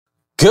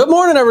Good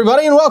morning,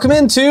 everybody, and welcome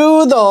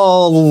into the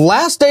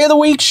last day of the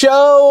week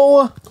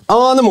show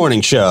on the morning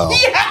show.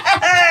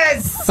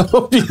 Yes! I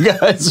hope you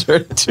guys are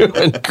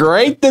doing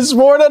great this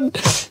morning.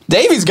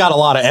 Davey's got a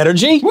lot of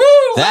energy. Woo,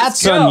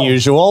 That's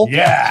unusual.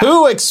 Yeah.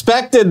 Who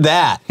expected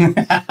that?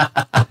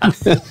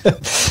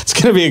 It's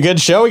going to be a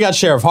good show. We got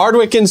Sheriff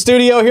Hardwick in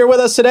studio here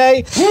with us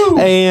today. Woo.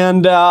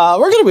 And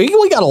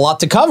we got a lot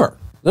to cover.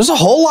 There's a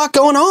whole lot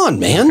going on,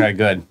 man. Okay,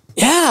 good.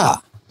 Yeah.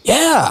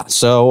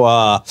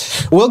 So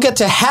we'll get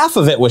to half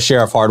of it with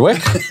Sheriff Hardwick.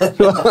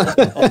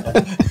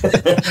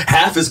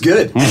 Half is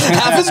good.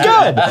 Half is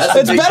good.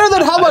 It's better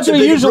than how much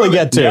we usually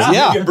get to.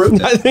 Yeah,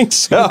 I think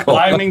so.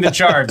 Climbing the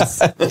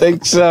charts. I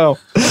think so.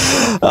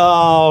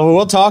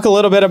 We'll talk a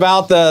little bit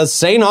about the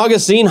St.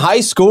 Augustine High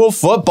School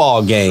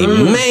football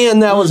game. Man,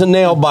 that was a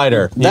nail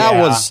biter.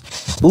 That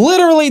was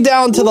literally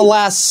down to the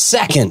last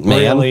second,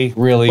 man.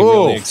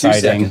 Really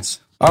exciting.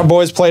 Our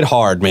boys played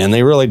hard, man.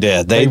 They really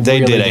did. They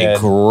really did a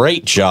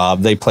great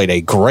job. They played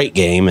a great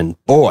game, and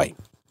boy,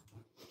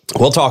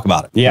 we'll talk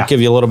about it. Yeah. We'll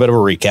give you a little bit of a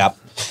recap.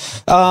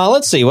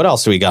 Let's see. What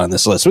else do we got on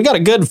this list? We got a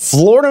good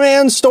Florida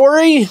man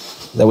story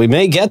that we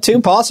may get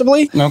to,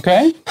 possibly.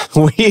 Okay.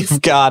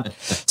 We've got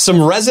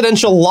some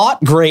residential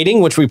lot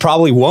grading, which we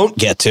probably won't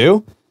get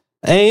to.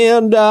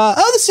 And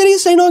the city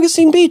of St.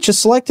 Augustine Beach has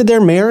selected their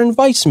mayor and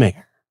vice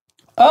mayor.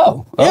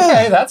 Oh,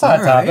 okay. Yeah. That's a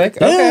hot topic.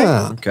 Okay.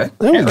 Yeah. Okay.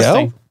 There we go.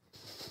 Interesting.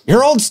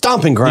 Your old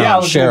stomping ground, Yeah, I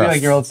was going to Sheriff. be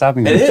like your old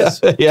stopping. It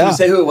is. Yeah. Can we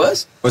say who it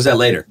was? Or was that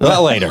later?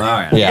 Well, later. All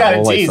right. You Yeah, got to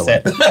we'll wait tease till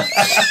it.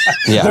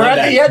 Yeah. They're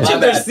at the edge My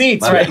of their bad.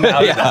 seats My right bad. now.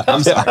 Yeah,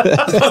 I'm sorry.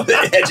 On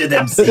the edge of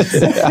them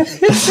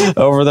seats.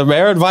 Over the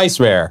mayor and vice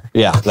mayor.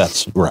 Yeah,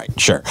 that's right.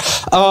 Sure.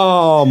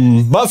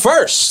 But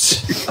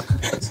first,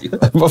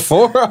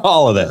 before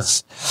all of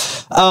this,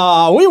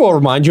 we will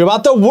remind you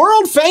about the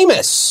world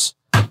famous,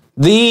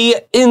 the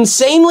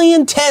insanely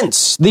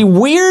intense, the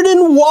weird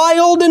and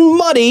wild and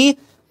muddy,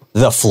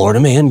 the Florida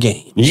Man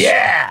Games.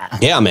 Yeah.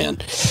 Yeah, man.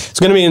 It's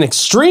going to be an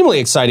extremely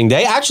exciting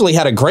day. Actually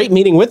had a great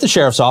meeting with the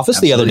sheriff's office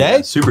the other day.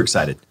 Yeah, super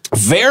excited.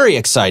 Very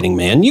exciting,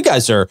 man. You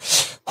guys are,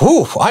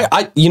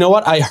 you know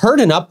what? I heard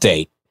an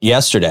update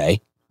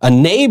yesterday. A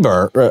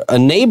neighbor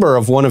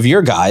of one of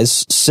your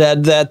guys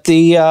said that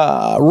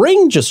the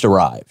ring just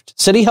arrived.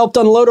 Said he helped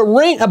unload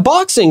a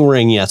boxing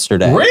ring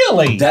yesterday.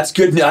 Really? That's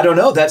good. I don't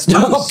know. That's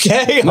news.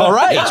 Okay, all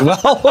right.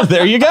 Well,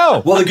 there you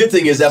go. Well, the good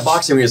thing is that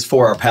boxing ring is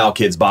for our Pal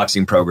Kids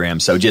boxing program.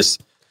 So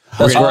just...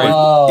 That's great.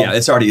 Oh. Yeah,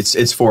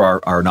 it's for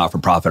our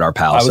not-for-profit, our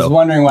Pal. I was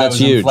wondering why it That's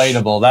was huge.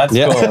 inflatable. That's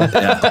Yeah. cool.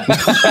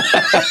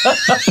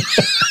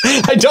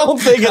 I don't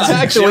think it's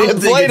actually don't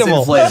think it's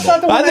inflatable. inflatable.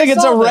 Not the one I think it's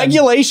a saw then.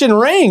 regulation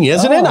ring,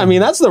 isn't it? I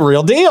mean, that's the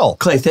real deal.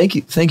 Clay, thank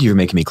you for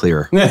making me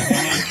clearer.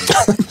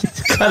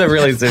 Kind of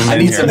really zoomed I in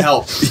need here. some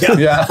help.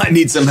 Yeah, I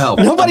need some help.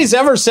 Nobody's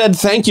ever said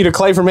thank you to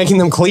Clay for making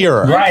them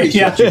clearer. Right,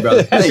 yeah. you,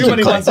 brother. Thank you,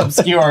 Everybody Clay. wants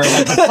obscure,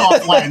 like the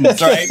soft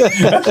lens, right?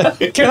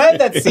 Can I have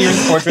that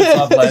Sears portrait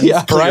soft lens?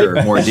 Yeah, Clearer,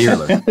 right. more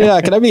dealer. Yeah,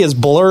 can I be as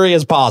blurry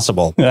as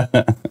possible?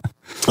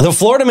 The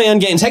Florida Man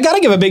Games. I got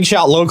to give a big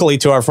shout locally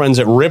to our friends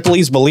at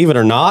Ripley's, believe it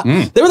or not.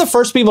 They were the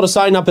first people to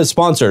sign up as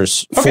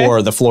sponsors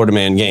for the Florida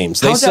Man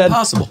Games. They How's said, that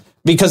possible?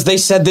 Because they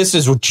said this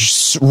is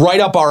just right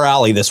up our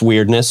alley, this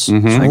weirdness.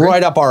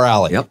 Right up our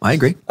alley. Yep, I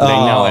agree. They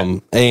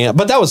know it.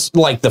 But that was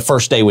like the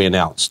first day we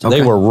announced. They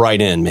Okay. were right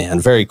in,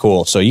 man. Very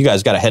cool. So you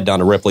guys got to head down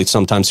to Ripley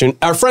sometime soon.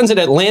 Our friends at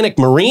Atlantic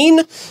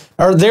Marine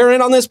they're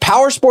in on this.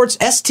 Power Sports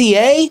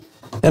STA.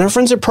 And our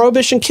friends at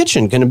Prohibition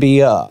Kitchen going to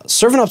be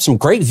serving up some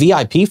great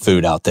VIP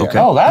food out there. Okay.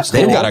 Oh, that's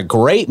They've cool. got a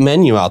great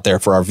menu out there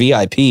for our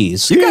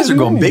VIPs. You guys are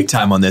going big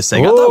time on this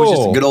thing. I thought it was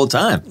just a good old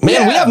time.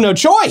 Man, we have no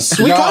choice.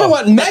 We No. kind of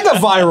went mega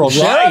viral,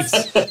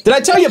 Sheriff. Did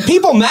I tell you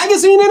People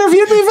Magazine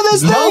interviewed me for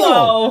this thing?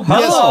 Hello.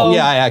 Yes. Hello.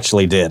 Yeah, I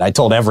actually did. I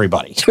told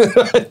everybody.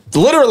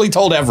 Literally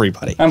told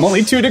everybody. I'm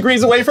only 2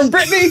 degrees away from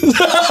Brittany.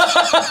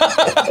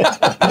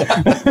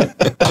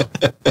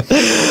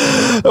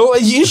 Oh,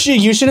 you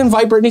should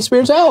invite Britney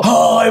Spears out.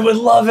 Oh, I would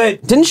love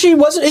it. Isn't she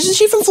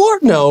from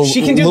Florida? No,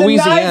 She can do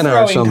Louisiana the or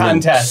knife throwing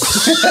something.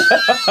 contest.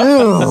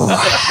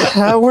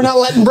 We're not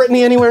letting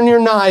Britney anywhere near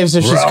knives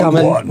if she's Round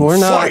coming. one, We're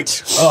not.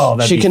 fight. Oh,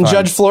 that'd She be can fun.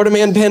 judge Florida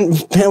Man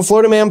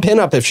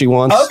pinup if she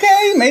wants.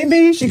 Okay,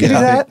 maybe she could do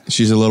that.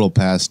 She's a little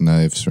past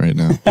knives right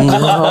now.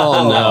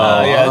 Oh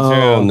no! yeah, true.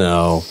 Oh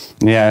no!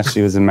 Yeah,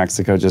 she was in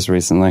Mexico just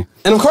recently.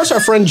 And of course, our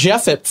friend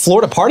Jeff at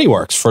Florida Party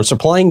Works for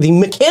supplying the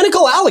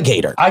mechanical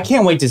alligator. I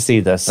can't wait to see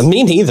this.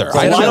 Me neither.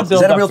 I A lot know. of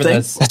build Is that a up real for thing?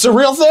 this. That's a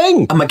real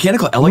thing. A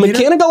mechanical alligator?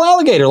 Mechanical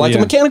alligator, like a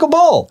Yeah. mechanical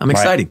bull. I'm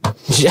excited.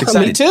 Yeah,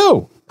 excited. me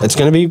too. It's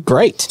going to be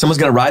great. Someone's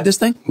going to ride this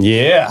thing?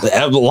 Yeah.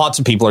 Lots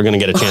of people are going to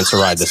get a chance to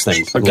ride this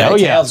thing. Okay. Oh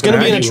yeah, it's going to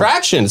be an Right.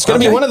 attraction. It's going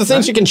to be Okay. one of the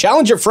things you can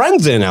challenge your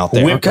friends in out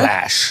there.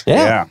 Whiplash.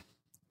 Yeah.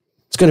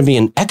 It's going to be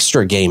an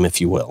extra game, if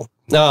you will.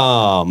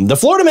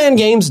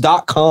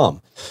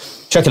 TheFloridaManGames.com.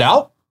 Check it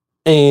out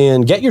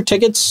and get your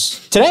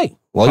tickets today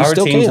while you How are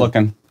still teams can.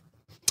 looking?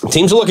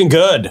 Teams are looking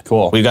good.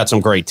 Cool. We've got some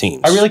great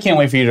teams. I really can't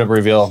wait for you to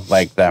reveal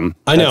like them.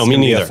 I know, That's me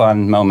gonna be neither. a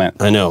fun moment.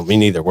 I know, me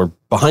neither. We're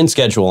behind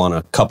schedule on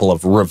a couple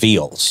of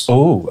reveals.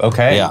 Oh,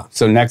 okay. Yeah.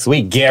 So next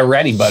week, get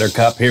ready,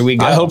 Buttercup. Here we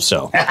go. I hope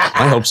so.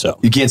 I hope so.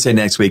 You can't say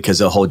next week because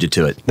they'll hold you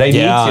to it. They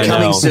need I to. know.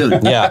 Coming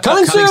soon. Yeah,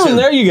 coming soon.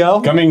 There you go.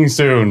 Coming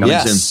soon.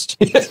 Yes.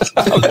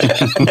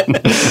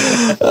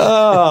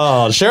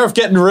 Oh, Sheriff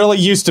getting really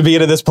used to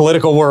being in this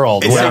political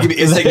world.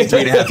 It's taking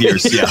 3.5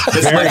 years. Yeah.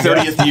 This is my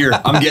 30th year.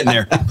 I'm getting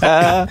there.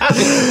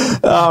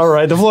 All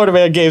right. The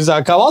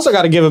FloridaManGames.com. Also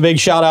got to give a big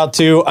shout out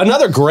to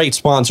another great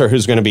sponsor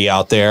who's going to be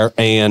out there.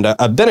 And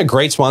been a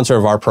great sponsor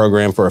of our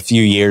program for a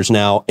few years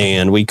now.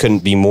 And we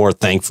couldn't be more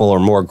thankful or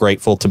more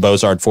grateful to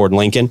Bozard Ford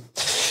Lincoln.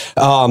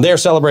 They're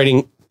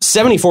celebrating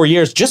 74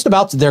 years, just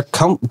about, they're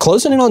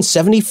closing in on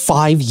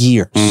 75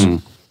 years.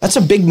 That's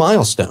a big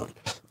milestone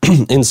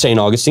in St.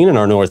 Augustine in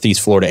our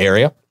Northeast Florida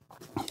area.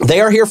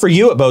 They are here for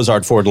you at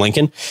Bozard Ford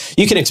Lincoln.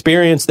 You can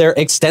experience their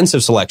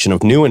extensive selection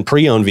of new and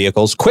pre-owned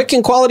vehicles, quick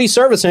and quality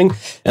servicing,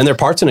 and their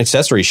parts and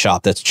accessories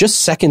shop that's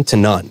just second to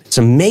none. It's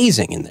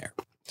amazing in there.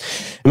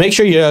 Make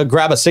sure you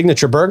grab a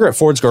signature burger at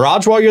Ford's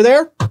Garage while you're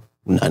there.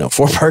 I know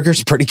 4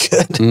 Burgers pretty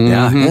good.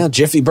 Yeah,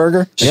 Jiffy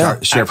Burger.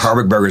 Sheriff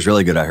Hardwick Burger is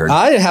really good, I heard.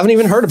 I haven't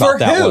even heard about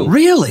that one.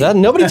 Really?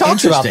 Nobody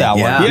talks about that one.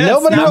 Yeah.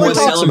 Nobody really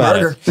talks about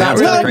burger. it. Not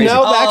really crazy.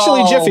 No,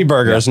 actually, Jiffy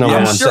Burger is number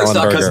I'm one sure it's selling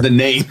not because burger. of the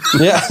name.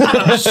 Yeah.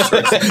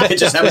 It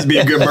just happens to be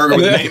a good burger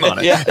with a name on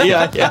it.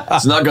 Yeah.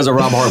 It's not because of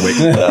Rob Hardwick.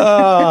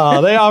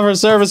 They offer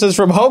services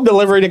from home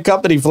delivery to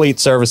company fleet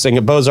servicing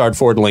at Bozard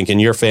Ford Lincoln.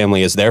 Your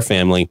family is their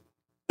family,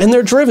 and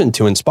they're driven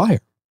to inspire.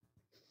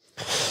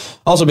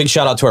 Also, big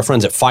shout out to our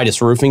friends at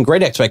Fidus Roofing,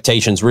 Great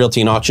Expectations,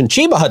 Realty and Auction,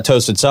 Chiba Hut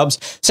Toasted Subs,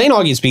 St.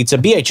 Augie's Pizza,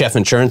 BHF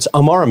Insurance,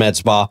 Amara Med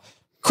Spa,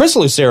 Chris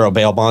Lucero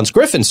Bail Bonds,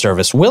 Griffin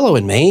Service, Willow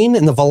in Maine,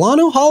 and the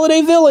Volano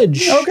Holiday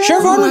Village. Okay.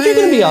 Sheriff Hardwick, you're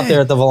going to be out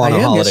there at the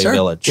Volano Holiday yes,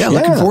 Village. Yeah,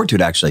 looking forward to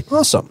it, actually.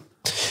 Awesome.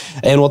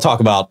 And we'll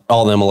talk about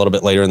all of them a little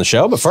bit later in the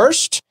show. But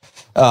first,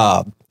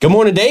 good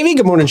morning, Davey.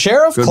 Good morning,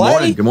 Sheriff. Good Clay.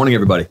 morning. Good morning,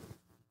 everybody.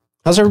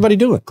 How's everybody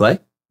doing? Clay?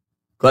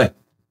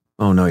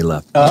 Oh, no, he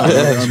left. Oh,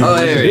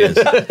 there he is.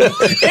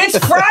 It's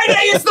Friday.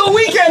 It's the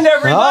weekend,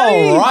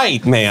 everybody. All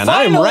right, man.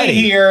 Finally I'm ready.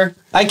 Here.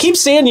 I keep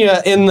seeing you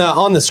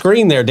on the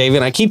screen there, David.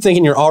 And I keep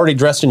thinking you're already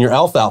dressed in your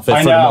elf outfit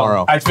for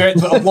tomorrow.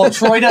 Well,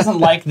 Troy doesn't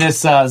like this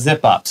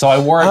zip up, so I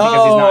wore it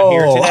because he's not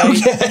here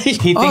today. Okay.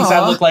 He thinks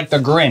I look like the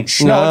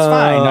Grinch. No, it's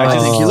fine.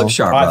 I think you look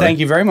sharp, brother. Thank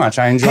you very much.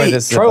 I enjoy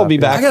this. Troy will be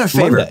back I got a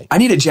favor. Monday. I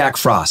need a Jack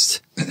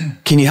Frost.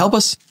 Can you help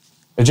us?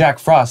 Jack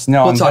Frost.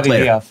 No, We'll I'm talk Buddy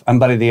later. the Elf. I'm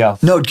Buddy the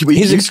Elf. No,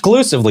 He's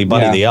exclusively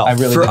Buddy the Elf. I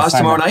really for did us sign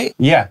tomorrow up. night?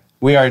 Yeah,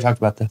 we already talked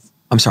about this.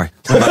 I'm sorry.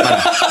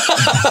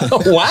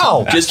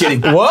 Wow. Just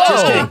kidding. Whoa.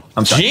 Just kidding.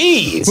 I'm sorry.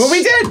 Jeez. Well,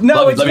 we did. No,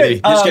 Love it's you,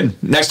 good. Just kidding.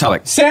 Next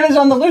topic. Santa's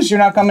on the loose. You're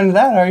not coming to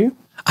that, are you?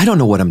 I don't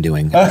know what I'm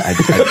doing. I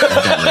don't really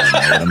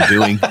know what I'm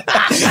doing.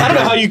 I don't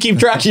know how you keep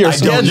track of your I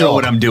schedule. don't know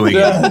what I'm doing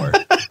anymore.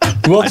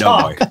 We'll I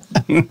talk.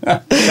 don't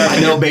know. I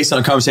know based on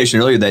a conversation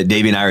earlier that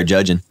Davey and I are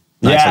judging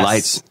Nights of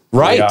Lights.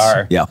 Right. We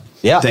are. Yeah.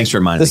 Yeah. Thanks for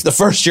reminding This is me. the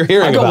first you're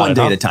hearing I go about one it,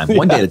 day huh? at a time.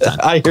 One day at a time.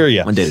 I hear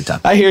you. One day at a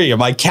time. I hear you.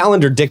 My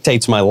calendar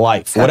dictates my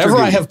life. After Whatever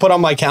I duty. have put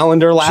on my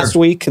calendar last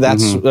week,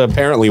 that's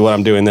apparently what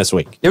I'm doing this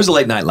week. It was a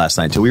late night last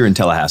night, too. We were in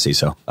Tallahassee,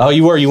 so. Oh,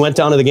 you were? You went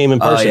down to the game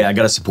in Oh, person? yeah. I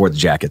got to support the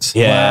Jackets.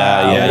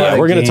 Yeah. what a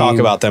We're going to talk game.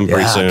 about them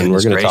pretty Yeah, soon.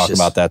 We're goodness going to talk gracious.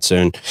 about that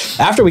soon.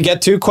 After we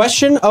get to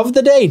question of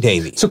the day,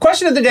 Davey. So,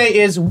 question of the day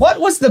is: what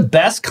was the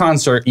best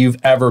concert you've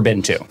ever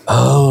been to?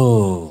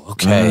 Oh,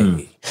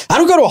 okay. I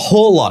don't go to a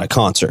whole lot of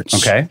concerts.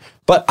 Okay.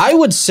 But I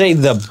would say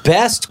the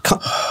best...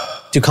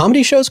 do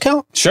comedy shows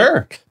count?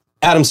 Sure.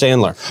 Adam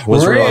Sandler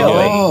was really Really?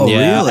 good. Oh,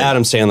 Yeah, really?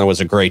 Adam Sandler was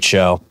a great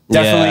show.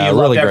 Definitely, yeah, you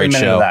loved really every great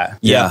minute show. of that.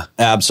 Yeah,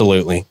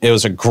 absolutely. It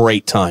was a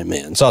great time,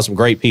 man. Saw some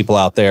great people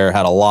out there.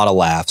 Had a lot of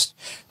laughs.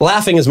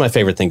 Laughing is my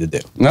favorite thing to do.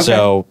 Okay.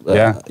 So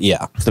Yeah.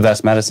 yeah. It's the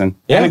best medicine.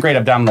 Yeah. And a great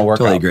abdominal workout.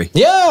 Totally agree.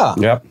 Yeah.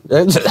 Yep.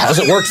 It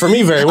hasn't worked for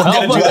me very well.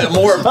 I'm gonna do that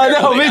more, I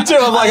know, me too.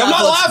 I'm like, I'm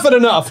not laughing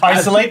enough.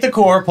 Isolate the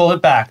core, pull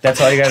it back.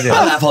 That's all you gotta do.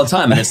 I laugh all the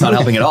time, and it's not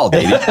helping at all,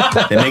 Davey.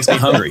 It makes me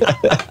hungry.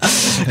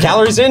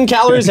 Calories in,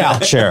 calories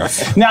out,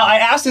 Sheriff. Now, I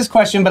asked this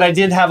question, but I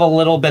did have a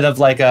little bit of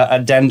like a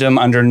addendum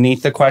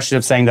underneath the question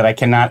of saying that I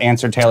cannot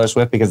answer Taylor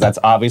Swift because that's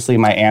obviously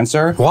my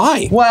answer.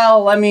 Why?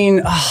 Well, I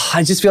mean,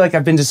 I just feel like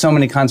I've been to so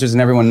many concerts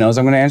and everyone knows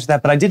I'm going to answer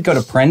that, but I did go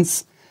to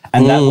Prince.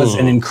 And that was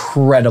an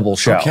incredible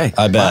show. Okay.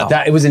 I bet.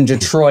 That it was in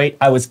Detroit.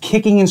 I was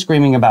kicking and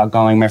screaming about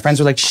going. My friends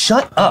were like,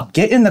 "Shut up!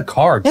 Get in the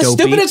car, That's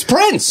dopey." stupid. It's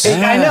Prince.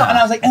 I know, and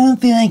I was like, I don't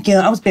feel like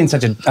I was being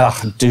such a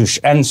douche.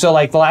 And so,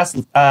 like the last,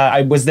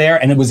 I was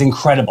there, and it was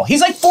incredible.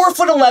 He's like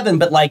 4'11",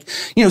 but like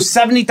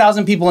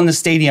 70,000 people in the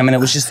stadium, and it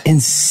was just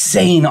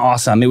insane,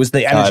 awesome. It was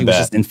the energy was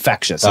bet. just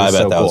infectious. It I was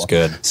bet so that cool. was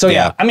good. So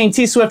Yeah. I mean,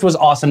 T Swift was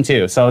awesome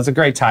too. So it's a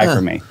great tie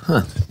for me.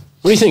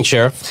 What do you think,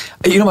 Sheriff?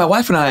 My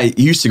wife and I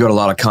used to go to a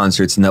lot of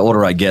concerts, and the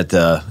older I get,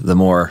 the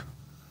more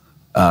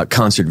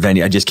concert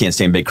venue. I just can't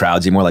stand big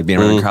crowds anymore, like being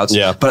around crowds.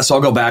 yeah. But so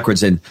I'll go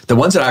backwards, and the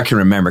ones that I can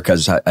remember,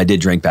 because I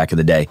did drink back in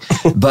the day.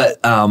 But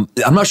I'm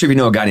not sure if you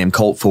know a guy named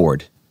Colt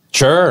Ford.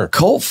 Sure.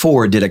 Colt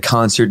Ford did a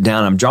concert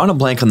down. I'm drawing a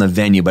blank on the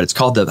venue, but it's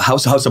called the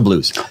House of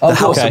Blues. The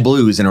House of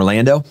Blues in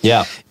Orlando.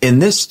 Yeah.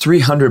 And this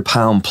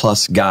 300-pound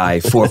plus guy,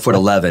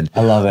 4'11",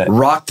 I love it.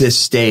 rocked this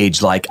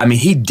stage like, I mean,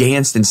 he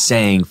danced and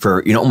sang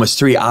for almost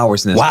 3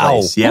 hours in this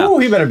place. Yeah. Ooh,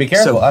 he better be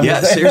careful.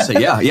 So,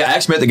 seriously, yeah. I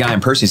actually met the guy in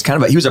person.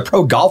 He was a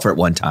pro golfer at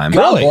one time.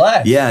 God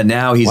bless. Yeah,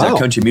 now he's a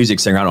country music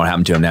singer. I don't know what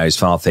happened to him now. He's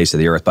fallen off the face of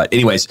the earth. But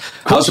anyways,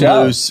 House of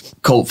Blues,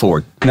 Colt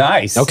Ford.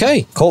 Nice.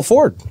 Okay, Colt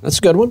Ford. That's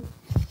a good one.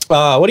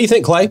 What do you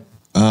think, Clay?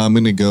 I'm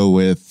going to go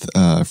with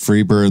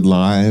Freebird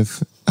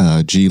Live,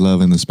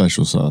 G-Love and the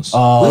Special Sauce.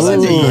 Oh, Listen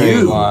that's to a great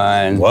you.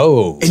 one.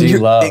 Whoa.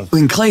 And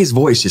when Clay's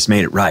voice just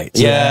made it right.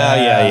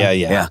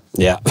 Yeah.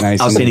 Nice.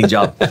 Outstanding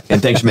job.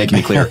 And thanks for making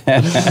me clear.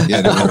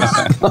 Yeah, no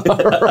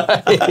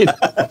worries.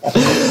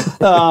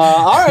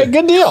 All right,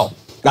 good deal.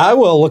 I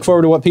will look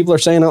forward to what people are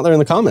saying out there in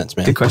the comments,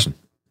 man. Good question.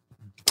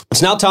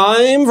 It's now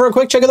time for a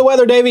quick check of the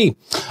weather, Davey.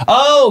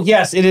 Oh,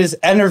 yes, it is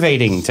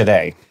enervating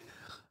today.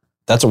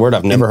 That's a word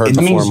I've never heard It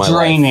before in means my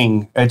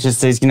draining. It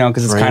just is,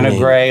 because it's kind of Draining.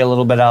 gray a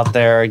little bit out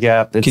there.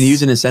 Yeah. Can you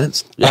use it in a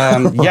sentence?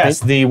 Yes,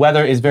 the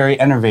weather is very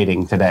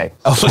enervating today.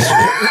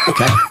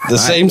 Okay. The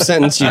same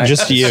sentence you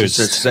just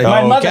used.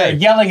 My mother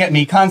yelling at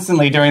me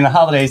constantly during the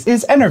holidays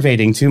is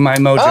enervating to my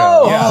mojo.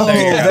 Oh, yeah, there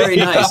you go. Very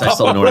nice. I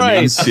still don't know what it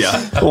means.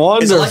 Yeah.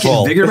 Wonderful. Is it like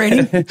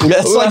invigorating?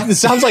 It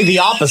sounds like the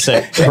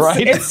opposite,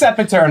 right? It's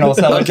sempiternal,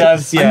 so it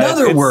does. Yeah,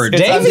 Another word.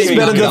 It's Davey's been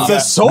a Knock it off.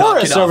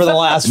 thesaurus over the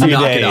last few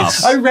Knock it days.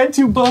 off. I read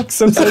 2 books.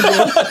 I'm so good.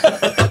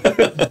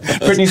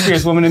 Britney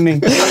Spears, Woman in Me.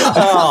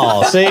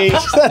 Oh, see?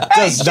 That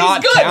does she's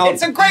not good. count.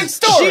 It's a great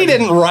story. She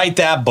didn't write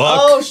that book.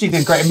 Oh, she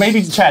did great.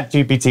 Maybe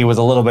ChatGPT was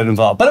a little bit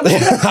involved, but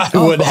I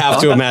would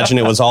have to imagine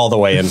it was all the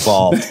way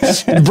involved.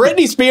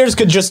 Britney Spears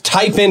could just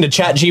type into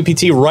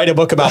ChatGPT, write a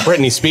book about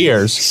Britney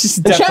Spears.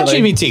 And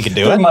ChatGPT could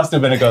do There it. must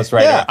have been a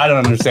ghostwriter. Yeah. I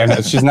don't understand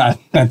that. She's not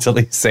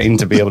mentally sane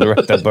to be able to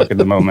write that book in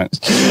the moment.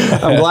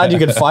 I'm glad you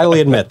could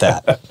finally admit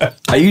that.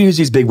 I use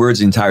these big words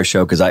the entire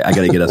show because I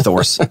got to get a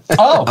thorse.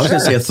 Oh, I was going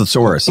to say a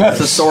thesaurus. A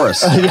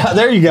thesaurus. Yeah,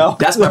 there you go.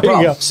 That's my There you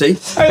problem. go. See?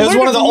 It was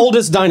one of the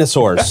oldest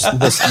dinosaurs,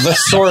 the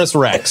Saurus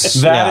Rex.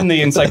 that in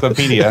the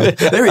encyclopedia.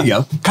 There you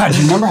go. God, do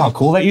you remember how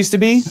cool that used to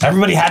be?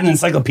 Everybody had an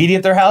encyclopedia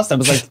at their house. That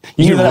was like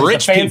You knew that was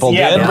rich the fancy- people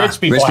yeah, did. the rich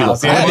people Rich people.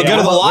 house. I had to go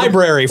to the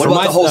library What for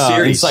about my the whole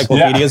series?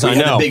 encyclopedias. We I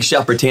had know. the big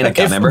shelf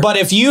Britannica, remember? But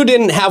if you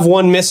didn't have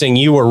one missing,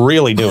 you were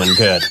really doing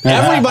good.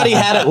 Everybody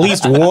had at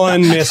least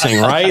one missing,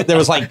 right? There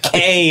was like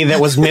K that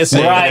was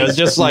missing. Right. It was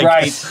just like,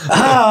 right.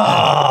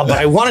 but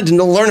I wanted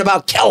to learn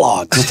about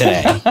Kellogg's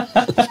today.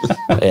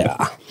 Yeah.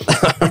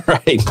 All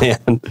right,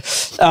 man.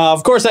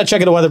 Of course, that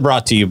check of the weather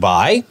brought to you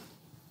by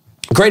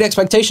Great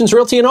Expectations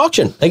Realty and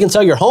Auction. They can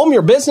sell your home,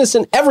 your business,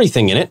 and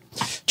everything in it.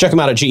 Check them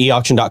out at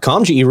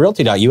geauction.com,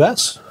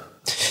 gerealty.us.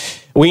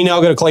 We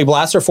now go to Clay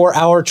Blaster for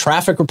our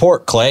traffic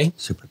report. Clay.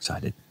 Super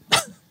excited.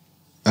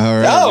 All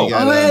right.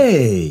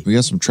 Oh, We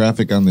got some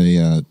traffic on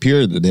the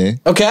pier today.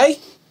 Okay.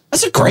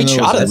 That's a great I know,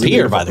 shot it's of the a pier,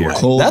 really by the way.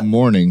 Cold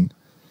morning.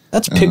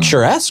 That's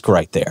picturesque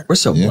right there. We're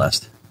so Yeah.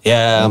 blessed.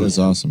 Yeah. That is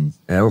awesome.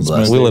 Yeah, we're It's my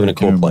blessed. We live in a favorite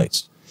cool camera.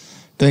 place.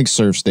 Thanks,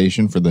 Surf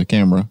Station, for the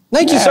camera.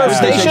 Thank you, Surf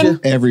Station.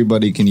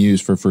 Everybody can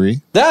use for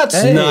free. That's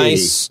Hey.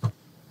 nice.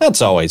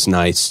 That's always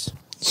nice.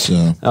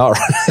 So, All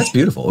right. That's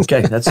beautiful.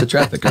 Okay, that's the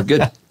traffic. We're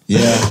good.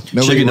 yeah.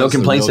 Sugar, no wants the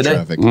complaints real today?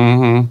 traffic.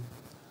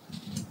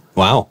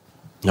 Wow.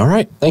 All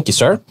right. Thank you,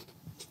 sir.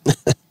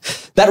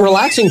 That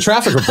relaxing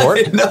traffic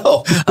report.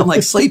 No, I'm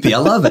like sleepy. I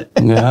love it.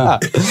 Yeah.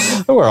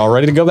 We're all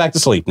ready to go back to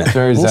sleep now.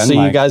 Very We'll zen see you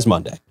like. guys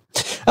Monday.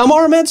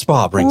 Amara Med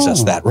Spa brings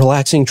us that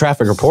relaxing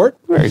traffic report.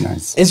 Very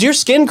nice. Is your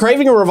skin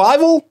craving a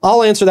revival?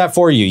 I'll answer that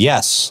for you.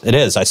 Yes, it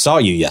is. I saw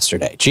you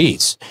yesterday.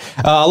 Jeez.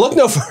 Look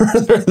no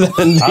further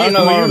than I don't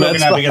know what you're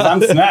looking at because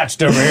I'm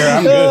snatched over here.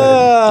 I'm good.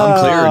 I'm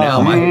clear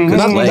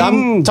now.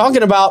 I'm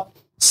talking about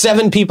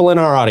 7 people in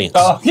our audience.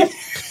 Oh, yeah.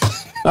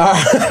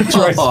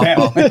 Troy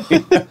Stanley.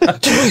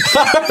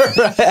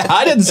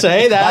 I didn't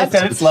say I that.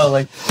 said it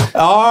slowly.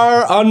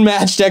 Our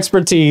unmatched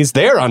expertise,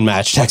 their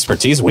unmatched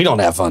expertise. We don't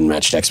have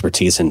unmatched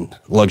expertise in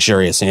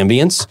luxurious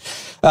ambience.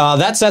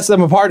 That sets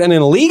them apart and in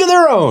a league of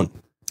their own.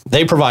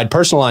 They provide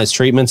personalized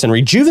treatments and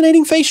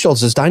rejuvenating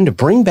facials designed to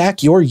bring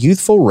back your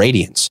youthful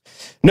radiance.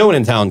 No one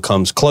in town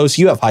comes close.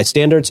 You have high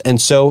standards,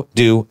 and so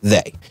do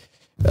they.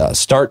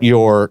 Start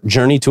your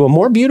journey to a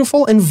more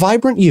beautiful and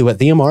vibrant you at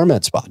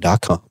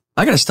theamarmedspa.com.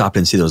 I got to stop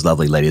in and see those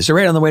lovely ladies. They're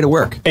right on the way to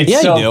work. It's Yeah,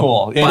 you so do.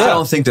 cool. But I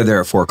don't think they're there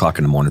at 4 o'clock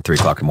in the morning, 3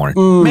 o'clock in the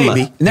morning.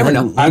 Maybe. You never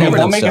know. I You mean, never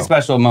we'll know. make a so.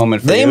 special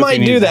moment for They you. if might it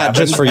needs do to that happen.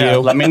 just for Yeah, you.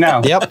 let me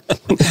know. Yep.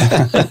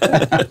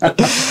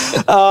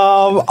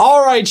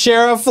 All right,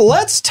 Sheriff.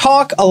 Let's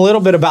talk a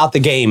little bit about the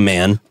game,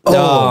 man.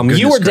 Oh,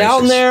 you were goodness down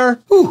gracious.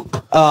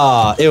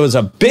 there. It was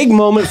a big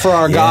moment for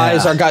our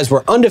guys. Our guys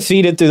were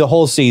undefeated through the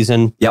whole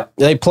season. Yep.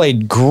 They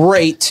played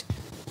great.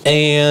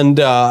 And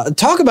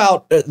talk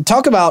about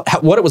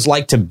what it was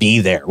like to be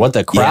there, what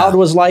the crowd Yeah.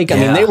 was like. I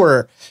mean, Yeah. they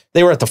were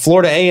They were at the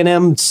Florida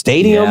A&M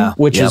Stadium,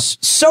 which is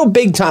so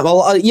big time.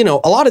 You know,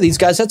 a lot of these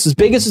guys, that's as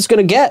big as it's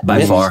going to get.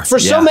 By far. For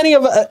so many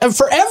of,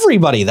 for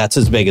everybody, that's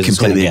as big as it's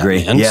going to get.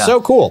 Completely agree. And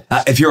so cool.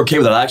 If you're okay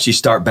with it, I'll actually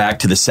start back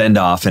to the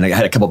send-off. And I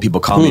had a couple of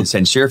people call me and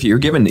saying, Sheriff, you're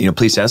giving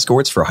police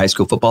escorts for high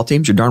school football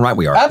teams? You're darn right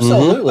we are.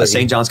 Absolutely.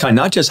 St. John's County,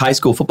 not just high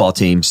school football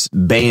teams,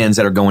 bands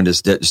that are going to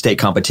state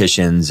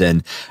competitions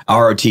and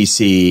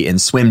ROTC and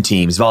swim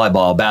teams,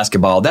 volleyball,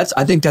 basketball.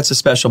 I think that's a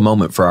special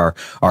moment for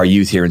our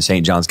youth here in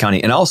St. John's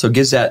County. And also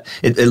gives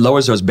it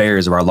lowers those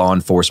barriers of our law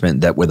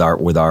enforcement that with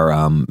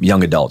our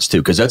young adults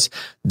too, because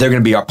they're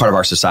going to be part of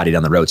our society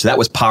down the road. So that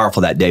was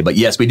powerful that day. But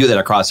yes, we do that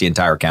across the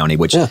entire county,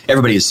 which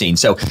everybody has seen.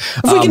 So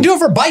if we can do it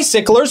for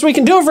bicyclers, we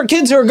can do it for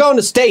kids who are going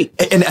to state.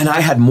 And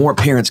I had more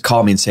parents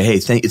call me and say, hey,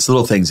 it's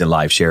little things in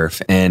life,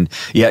 Sheriff. And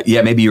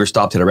maybe you were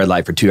stopped at a red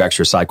light for 2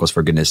 extra cycles,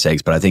 for goodness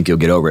sakes, but I think you'll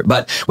get over it.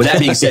 But with that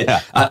being said,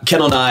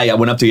 Kendall and I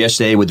went up there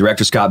yesterday with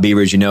Director Scott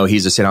Beavers. You know,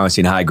 he's a St.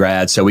 Augustine High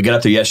grad. So we got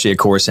up there yesterday, of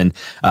course, and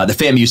the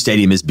FAMU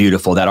Stadium is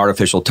beautiful. That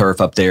artificial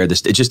turf up there.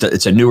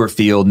 It's a newer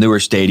field, newer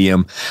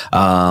stadium.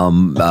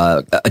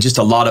 Just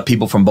a lot of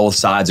people from both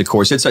sides, of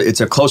course.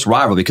 It's a close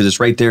rival because it's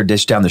right there,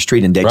 dish down the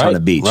street in Daytona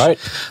Beach. Right.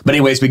 But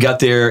anyways, we got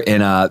there,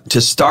 and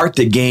to start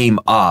the game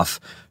off,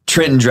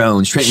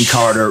 Trenton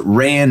Carter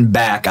ran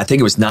back, I think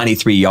it was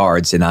 93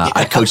 yards, and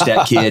I coached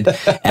that kid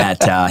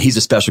he's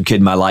a special kid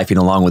in my life,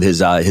 along with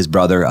his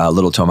brother,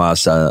 little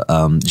Tomas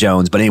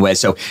Jones. But anyway,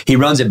 so he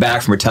runs it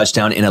back from a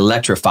touchdown and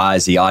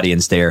electrifies the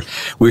audience there.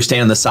 We were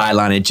standing on the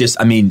sideline, and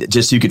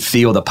just you could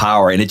feel the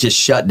power, and it just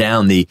shut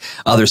down the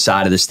other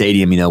side of the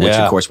stadium, which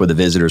of course were the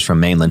visitors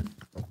from mainland.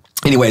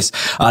 Anyways,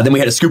 then we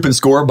had a scoop and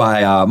score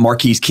by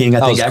Marquise King.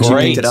 I think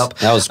actually picked it up.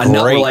 That was great. And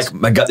now we're like,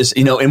 I got this,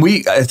 and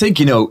I think,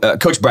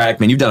 Coach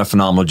Braddock, man, you've done a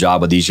phenomenal job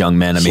with these young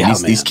men. I mean,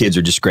 these kids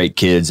are just great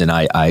kids, and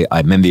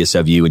I'm envious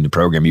of you and the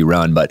program you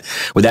run. But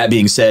with that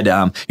being said,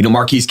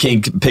 Marquise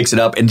King picks it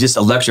up and just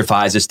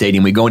electrifies the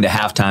stadium. We go into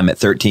halftime at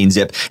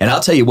 13-zip. And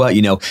I'll tell you what,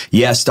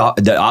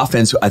 the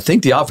offense, I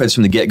think the offense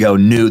from the get-go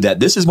knew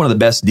that this is one of the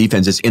best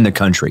defenses in the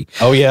country.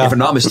 Oh, yeah. If I'm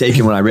not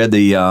mistaken, when I read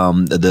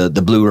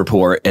the Blue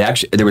Report,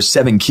 there were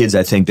 7 kids,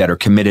 I think, that are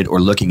committed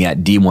or looking at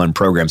D1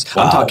 programs.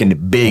 I'm talking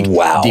big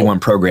D1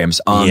 programs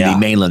on the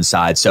mainland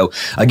side. So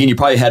again, you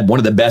probably had one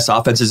of the best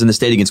offenses in the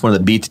state against one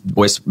of the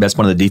best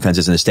one of the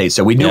defenses in the state.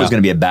 So we knew it was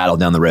going to be a battle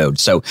down the road.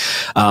 So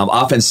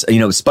offense,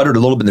 sputtered a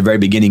little bit in the very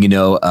beginning.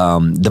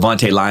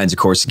 Devontae Lyons, of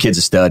course, the kid's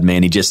a stud,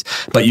 man.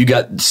 But you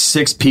got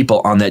 6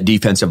 people on that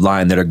defensive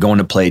line that are going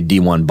to play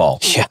D1 ball.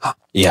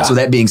 Yeah. So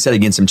that being said,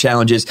 again, some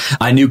challenges.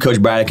 I knew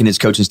Coach Braddock and his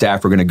coaching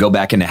staff were going to go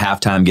back into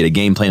halftime, get a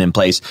game plan in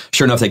place.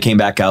 Sure enough, they came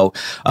back out.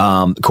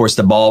 Of course,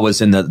 the ball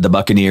was in the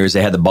Buccaneers.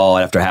 They had the ball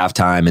after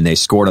halftime, and they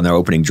scored on their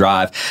opening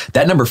drive.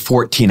 That number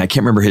 14, I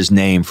can't remember his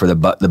name for the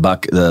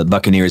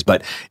Buccaneers,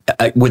 but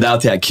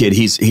without that kid,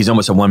 he's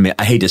almost a one-man.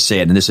 I hate to say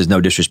it, and this is no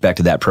disrespect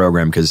to that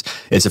program because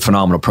it's a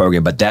phenomenal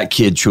program, but that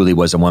kid truly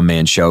was a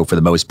one-man show for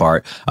the most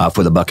part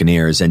for the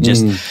Buccaneers, and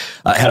just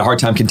had a hard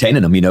time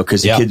containing him,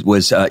 because the kid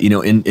was,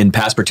 in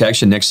pass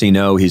protection. Next thing you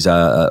know, he's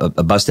a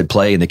busted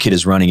play, and the kid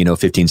is running,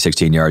 15,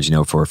 16 yards,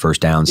 for a first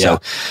down. So,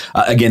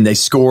 again, they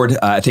scored.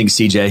 I think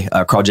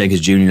Carl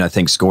Jenkins Jr., I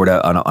think, scored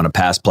on a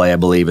pass play, I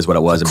believe is what it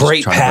was.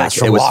 Great pass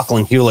from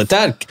Lachlan Hewlett.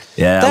 That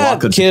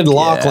kid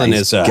Lachlan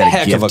is a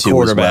heck of a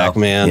quarterback,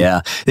 man. Yeah.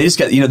 They just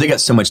got, they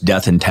got so much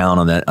death in town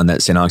on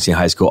that St. Augustine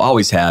High School.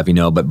 Always have,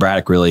 but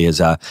Braddock really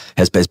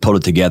has pulled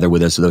it together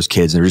with those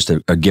kids. They're just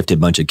a gifted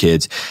bunch of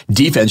kids.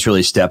 Defense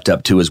really stepped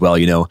up too as well,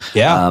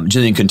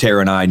 Julian Quintero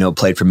and I know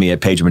played for me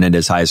at Pedro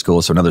Menendez High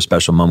School, so another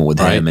special moment with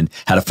him, and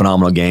had a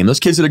phenomenal game.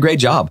 Those kids did a great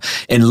job.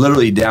 And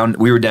literally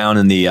we were down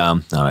in the,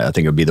 I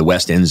think it would be the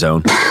west end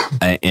zone,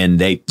 and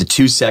the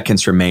 2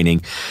 seconds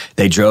remaining,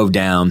 they drove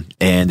down,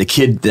 and the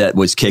kid that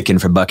was kicking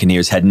for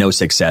Buccaneers had no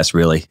success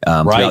really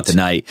throughout the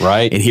night.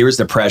 Right. And here's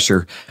the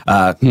pressure.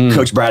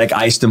 Coach Braddock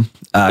iced him,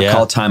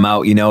 called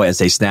timeout, as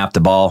they snapped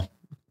the ball.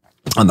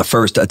 On the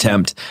first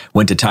attempt,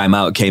 went to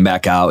timeout, came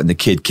back out, and the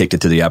kid kicked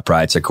it to the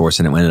uprights, of course,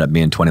 and it ended up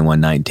being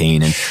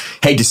 21-19. And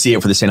hate to see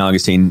it for the St.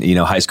 Augustine,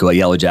 high school at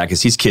Yellow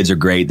Jackets. These kids are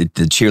great. The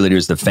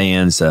cheerleaders, the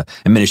fans, the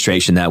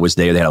administration that was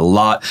there. They had a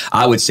lot.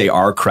 I would say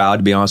our crowd,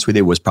 to be honest with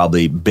you, was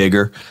probably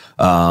bigger.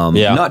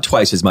 Not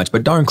twice as much,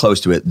 but darn close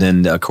to it.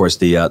 Then, of course,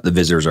 the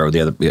visitors or the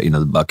other,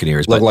 the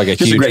Buccaneers. Looked like a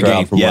huge great crowd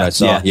game from what I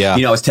saw. Yeah.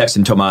 I was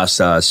texting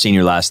Tomas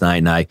Senior last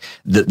night, and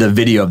the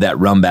video of that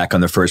run back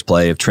on the first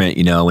play of Trent,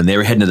 when they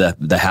were heading to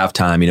the halftime,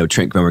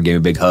 Trent gave him a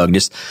big hug, and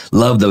just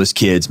love those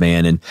kids,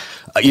 man. And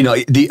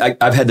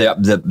I've had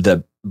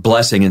the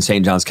blessing in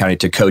St. John's County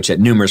to coach at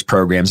numerous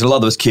programs. And a lot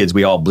of those kids,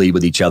 we all bleed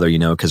with each other,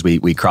 because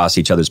we cross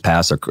each other's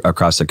paths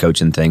across the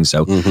coaching thing.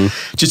 So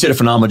just did a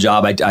phenomenal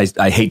job.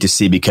 I hate to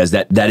see, because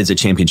that is a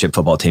championship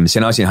football team.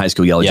 St. Augustine High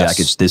School Yellow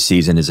Jackets this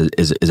season is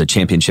a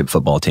championship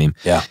football team.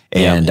 Yeah.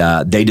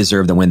 And they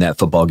deserve to win that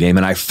football game.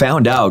 And I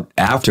found out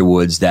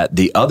afterwards that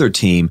the other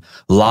team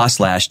lost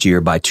last year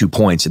by 2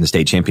 points in the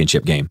state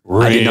championship game.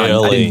 Really?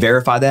 I didn't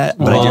verify that,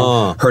 but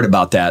I heard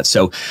about that.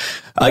 So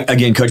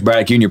again, Coach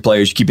Braddock, you and your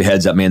players, you keep your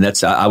heads up, man.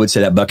 That's I would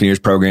say that Buccaneers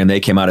program, they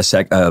came out a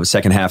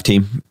second half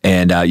team,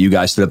 and you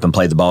guys stood up and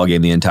played the ball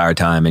game the entire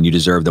time, and you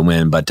deserved the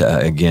win. But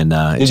again,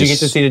 did you get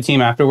to see the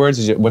team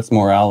afterwards? What's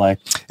morale like?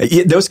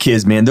 Yeah, those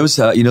kids, man, those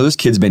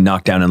kids have been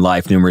knocked down in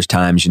life numerous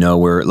times.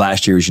 Where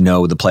last year,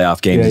 with the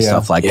playoff games and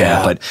stuff like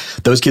that.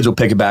 But those kids will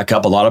pick it back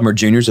up. A lot of them are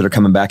juniors that are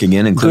coming back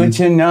again, including. Good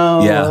to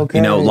know. Yeah,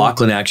 okay.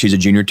 Lachlan actually is a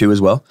junior too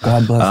as well.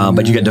 God bless him.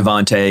 But you get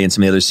Devontae and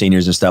some of the other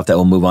seniors and stuff that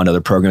will move on to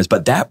other programs.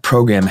 But that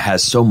program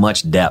has so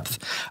much depth.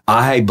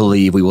 I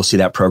believe we will see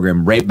that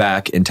program right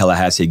back in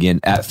Tallahassee again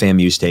at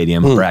FAMU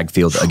Stadium, Bragg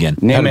Field again.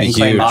 Name it and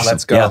claim it.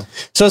 Let's go. Yeah.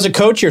 So as a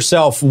coach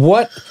yourself,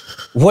 what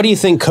do you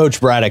think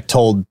Coach Braddock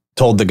told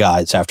the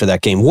guys after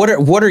that game?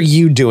 What are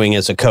you doing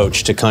as a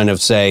coach to kind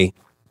of say,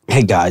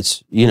 hey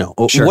guys,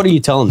 Sure. What are you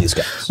telling these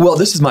guys? Well,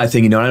 this is my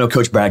thing, and I know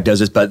Coach Braddock does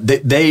this, but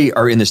they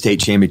are in the state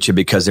championship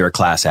because they're a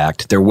class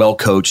act. They're well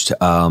coached.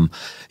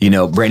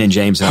 Brandon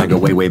James and I go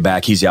way, way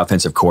back. He's the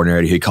offensive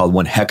coordinator. He called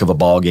one heck of a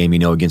ball game,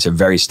 against a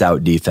very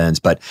stout defense.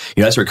 But,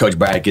 that's where Coach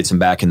Braddock gets him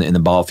back in the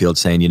ball field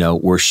saying,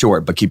 we're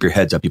short, but keep your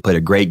heads up. You played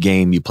a great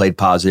game. You played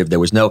positive. There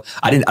was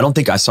I don't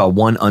think I saw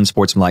one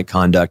unsportsmanlike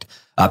conduct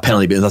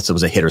penalty, unless it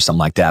was a hit or something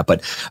like that.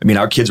 But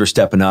our kids were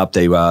stepping up.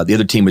 They, the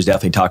other team was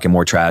definitely talking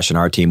more trash than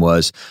our team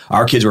was.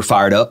 Our kids were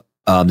fired up.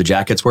 The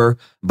Jackets were,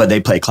 but they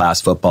play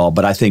class football.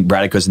 But I think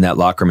Braddock goes in that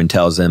locker room and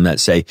tells them that,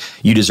 say,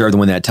 you deserve to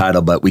win that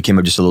title, but we came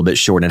up just a little bit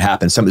short, and it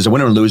happens. There's a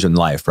winner and loser in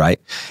life, right?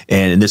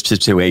 And in this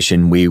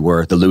situation, we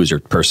were the loser,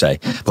 per se.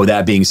 But with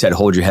that being said,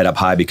 hold your head up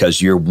high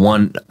because you're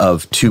one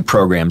of two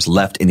programs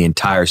left in the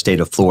entire state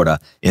of Florida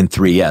in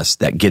 3S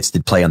that gets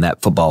to play on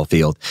that football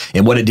field.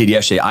 And what it did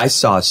yesterday, I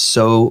saw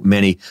so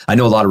many, I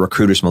know a lot of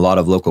recruiters from a lot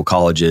of local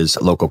colleges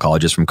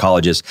from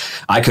colleges.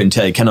 I couldn't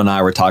tell you, Kendall and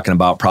I were talking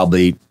about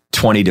probably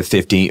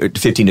 15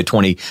 to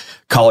 20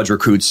 college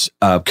recruits,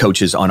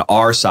 coaches on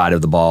our side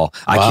of the ball.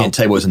 I can't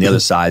tell you what was on the other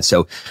side.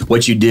 So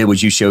what you did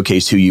was you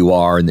showcased who you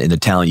are and the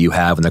talent you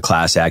have and the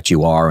class act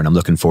you are. And I'm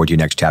looking forward to your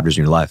next chapters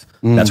in your life.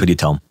 That's what you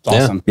tell them.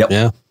 Awesome.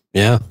 Yep.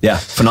 Yeah.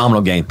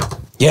 Phenomenal game.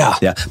 Yeah.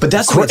 But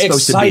that's what it's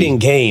supposed to be. Exciting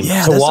game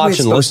to watch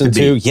and listen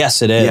to.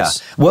 Yes, it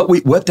is. Yeah.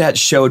 What that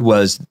showed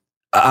was,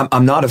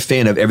 I'm not a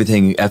fan of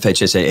everything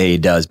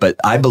FHSAA does, but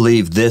I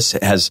believe this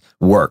has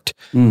worked.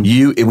 When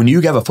you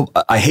have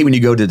I hate when you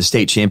go to the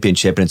state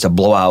championship and it's a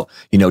blowout,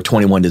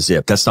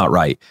 21-0. That's not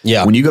right.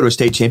 Yeah. When you go to a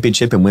state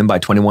championship and win by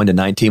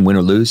 21-19, win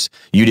or lose,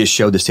 you just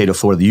showed the state of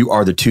Florida that you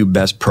are the two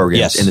best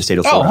programs in the state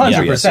of Florida.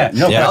 100%.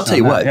 No, but I'll tell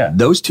you what,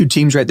 those two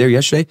teams right there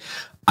yesterday,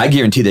 I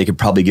guarantee they could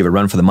probably give a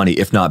run for the money,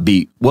 if not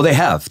beat. Well, they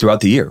have throughout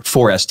the year.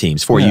 4 S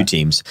teams, 4 U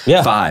teams,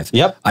 5.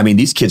 Yep.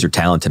 These kids are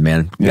talented,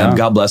 man. Yeah.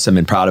 God bless them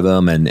and proud of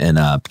them.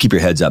 And keep your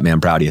heads up, man.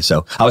 I'm proud of you.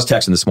 So I was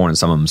texting this morning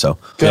some of them. So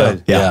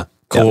good. Yeah.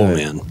 Cool,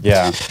 man.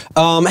 Yeah.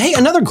 Hey,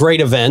 another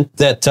great event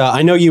that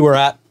I know you were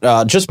at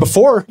just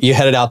before you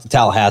headed out to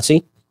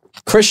Tallahassee.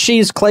 Chris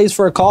Shee's Clays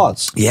for a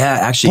Cause. Yeah,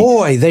 actually.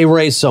 Boy, they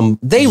raised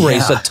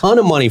a ton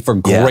of money for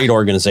great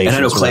organizations.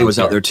 And I know Clay was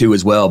out there too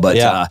as well. But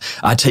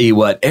I tell you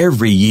what,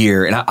 every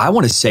year, and I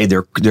want to say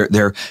they're,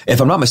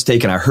 if I'm not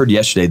mistaken, I heard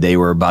yesterday they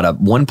were about a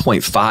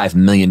 $1.5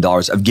 million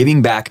of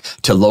giving back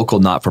to local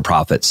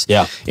not-for-profits.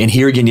 Yeah. And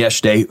here again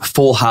yesterday,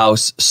 full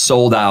house,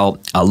 sold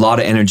out, a lot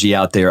of energy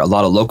out there, a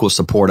lot of local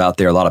support out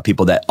there, a lot of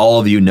people that all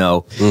of you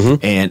know,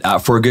 and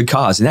for a good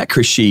cause. And that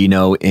Chris Shee,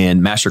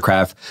 and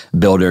Mastercraft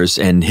Builders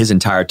and his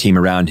entire team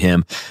around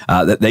him,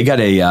 they got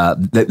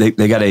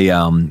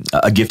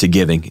a gift of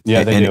giving.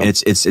 Yeah, they do.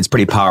 It's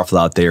pretty powerful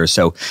out there.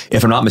 So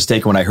if I'm not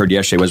mistaken, what I heard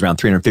yesterday was around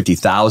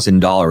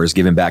 $350,000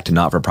 given back to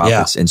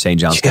not-for-profits in St.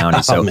 Johns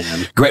County. So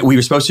great. We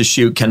were supposed to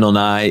shoot, Kendall and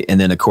I, and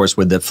then of course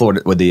with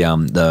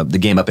the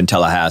game up in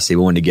Tallahassee,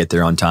 we wanted to get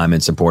there on time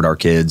and support our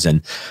kids.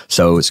 And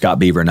so Scott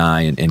Beaver and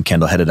I and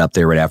Kendall headed up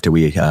there right after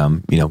we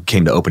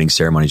came to opening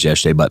ceremonies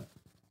yesterday. But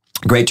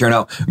great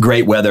turnout,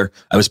 great weather.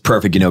 It was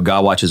perfect.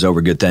 God watches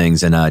over good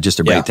things, and just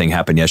a great thing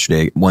happened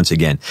yesterday once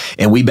again.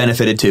 And we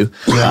benefited too.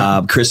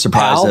 Chris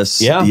surprised us.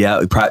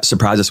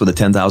 Surprised us with a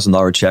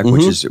 $10,000 check,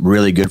 which is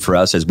really good for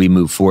us as we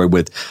move forward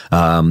with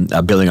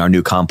building our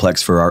new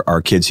complex for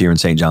our kids here in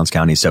St. Johns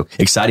County. So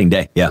exciting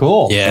day. Yeah,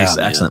 cool. Yeah,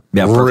 excellent.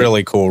 Yeah,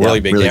 really cool. Really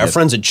big day. Our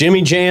friends at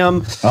Jimmy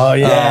Jam. Oh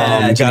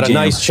yeah, got a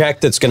nice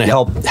check that's going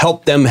to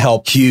help them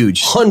help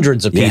huge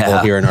hundreds of people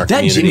here in our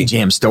community. That Jimmy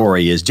Jam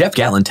story is Jeff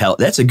Gatlin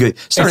that's a good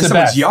story.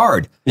 Someone's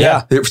yard.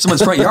 Yeah.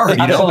 Someone's front yard,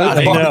 at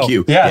the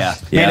barbecue. Yeah.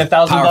 Made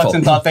 $1,000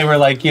 and thought they were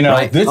like,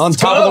 this on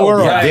top of the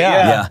world.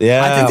 Yeah.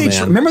 I think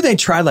remember they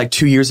tried like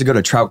 2 years ago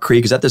to Trout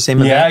Creek. Is that the same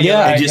event?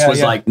 Yeah. It just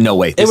was like, no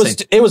way.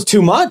 It was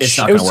too much.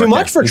 It was too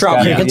much for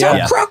Trout Creek.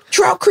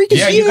 Trout Creek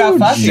is huge. You got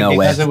fussy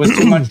because it was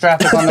too much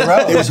traffic on the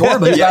road. It was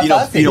horrible.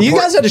 You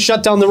guys had to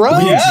shut down the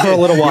roads for a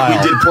little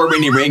while. We did Port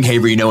Rainy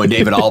Ringhaver, and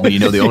David Albany,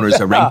 the owners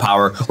of Ring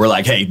Power, were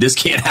like, hey, this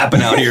can't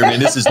happen out here,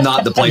 man. This is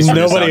not the place for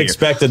this out here. Nobody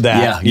expected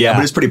that. Yeah,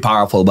 but it's pretty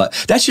powerful. But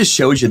that just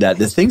shows you that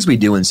the things we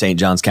do in St.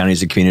 Johns County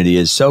as a community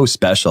is so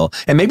special.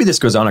 And maybe this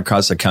goes on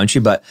across the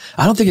country, but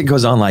I don't think it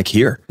goes on like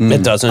here.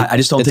 It doesn't. I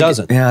just don't think it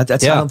doesn't. I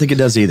don't think it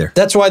does either.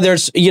 That's why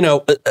there's,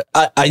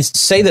 I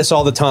say this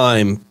all the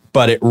time,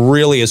 but it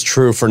really is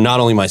true for not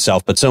only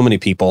myself, but so many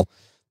people.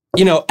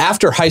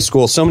 after high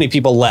school, so many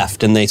people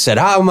left and they said,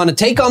 I'm going to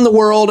take on the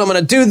world. I'm going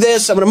to do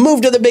this. I'm going to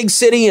move to the big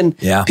city. And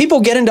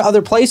people get into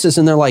other places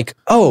and they're like,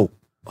 oh,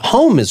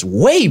 home is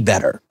way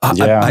better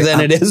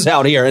than it is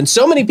out here. And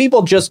so many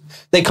people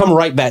they come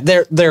right back.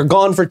 They're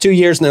gone for 2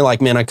 years and they're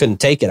like, man, I couldn't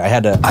take it. I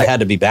had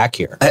to be back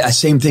here.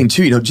 Same thing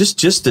too.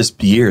 Just this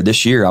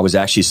year, I was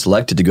actually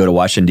selected to go to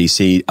Washington,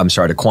 D.C. To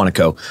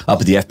Quantico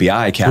up at the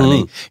FBI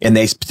Academy. And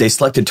they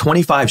selected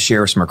 25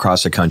 sheriffs from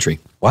across the country.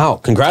 Wow.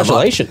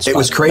 Congratulations. It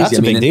was crazy. That's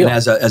a big deal. And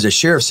as a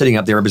sheriff sitting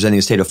up there representing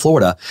the state of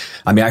Florida,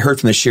 I heard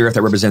from the sheriff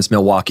that represents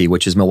Milwaukee,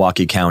 which is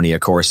Milwaukee County,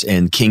 of course,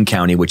 and King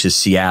County, which is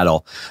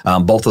Seattle.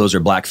 Both of those are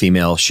black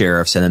female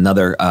sheriffs, and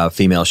another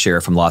female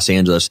sheriff from Los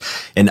Angeles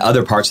and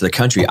other parts of the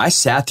country. I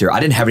sat there.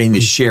 I didn't have anything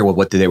to share with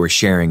what they were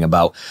sharing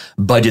about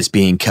budgets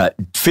being cut.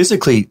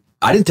 Physically,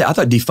 I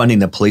thought defunding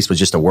the police was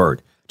just a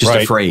word. Just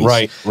a phrase.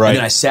 Right. And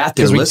then I sat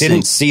there listening. We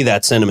didn't see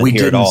that sentiment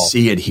here at all. We didn't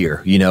see it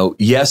here.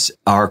 Yes,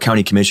 our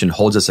county commission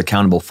holds us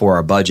accountable for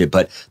our budget,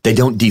 but they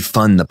don't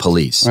defund the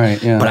police.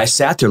 Right, yeah. But I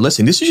sat there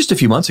listening. This was just a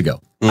few months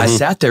ago. I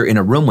sat there in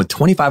a room with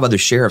 25 other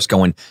sheriffs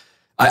going,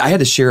 I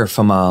had the sheriff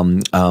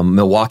from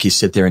Milwaukee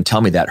sit there and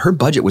tell me that her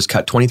budget was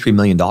cut $23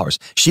 million.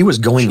 She was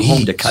going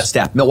home to cut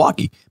staff.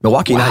 Milwaukee,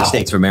 United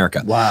States of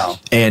America. Wow.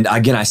 And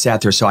again, I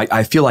sat there. So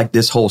I feel like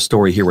this whole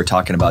story here we're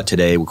talking about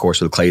today, of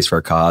course, with Clays for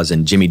a Cause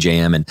and Jimmy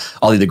Jam and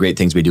all of the great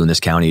things we do in this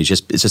county,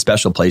 it's a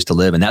special place to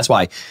live. And that's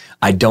why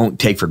I don't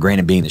take for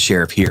granted being the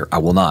sheriff here. I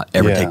will not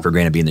ever take for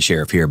granted being the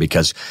sheriff here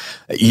because,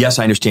 yes,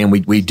 I understand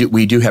we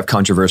do have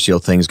controversial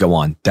things go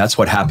on. That's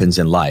what happens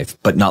in life,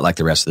 but not like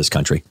the rest of this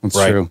country. That's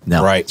true.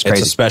 No, it's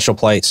crazy. It's a special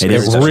place. It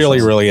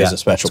really is a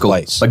special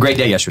place. A great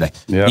day yesterday.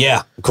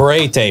 Yeah,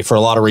 great day for a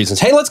lot of reasons.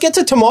 Hey, let's get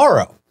to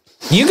tomorrow.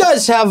 You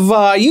guys have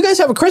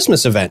a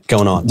Christmas event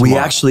going on tomorrow. We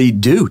actually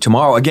do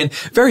tomorrow. Again,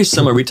 very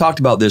similar. We talked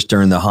about this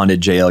during the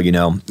haunted jail,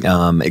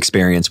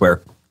 experience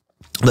where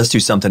let's do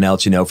something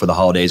else, for the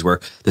holidays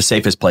where the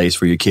safest place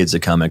for your kids to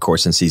come, of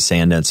course, and see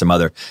Santa and some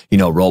other,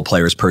 role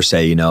players per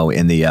se, in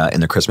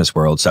the Christmas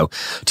world. So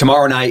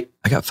tomorrow night,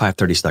 I got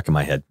 5:30 stuck in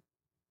my head.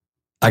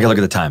 I got to look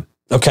at the time.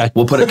 Okay.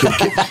 We'll put it.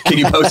 Can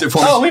you post it for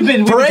me? Oh, we've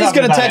been Paray's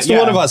going to text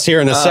one of us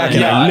here in a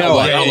second. I know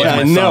it.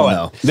 I know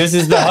it. This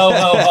is the ho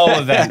ho ho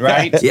event,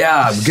 right?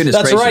 Yeah, goodness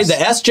That's gracious. right.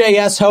 The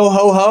SJS ho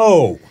ho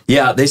ho.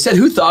 Yeah, they said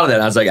who thought of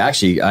that. I was like,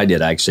 actually, I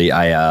did.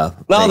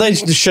 Well, they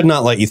should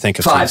not let you think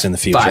of things in the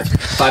future.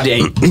 5 to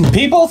 8.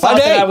 People thought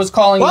that I was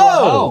calling you a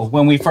ho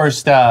when we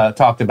first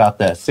talked about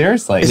this.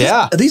 Seriously.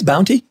 Are these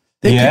Bounty?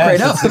 They pick right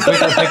up. It's the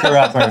quicker picker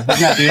upper. Isn't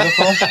that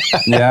beautiful?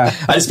 Yeah.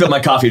 I just spilled my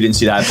coffee. You didn't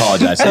see that. I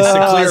apologize. It's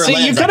the clear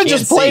lens. You could have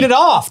just played it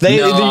off.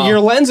 Your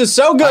lens is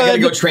so good. I got to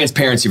go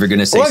transparency, for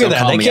goodness sake. Look at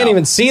that. They can't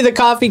even see the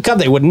coffee cup.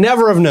 They would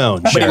never have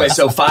known. But anyway,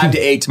 so 5 to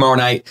 8 tomorrow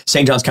night,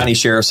 St. Johns County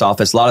Sheriff's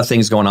Office. A lot of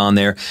things going on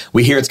there.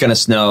 We hear it's going to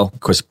snow. Of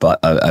course,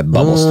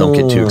 bubbles. Don't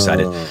get too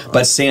excited.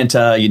 But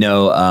Santa,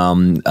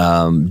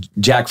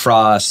 Jack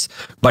Frost,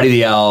 Buddy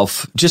the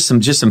Elf, just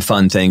some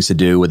fun things to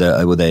do with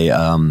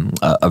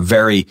a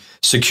very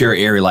secure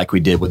area like we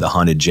did with the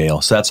haunted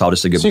jail. So that's all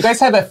just a good. So you guys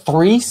have a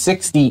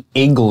 360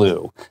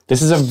 igloo.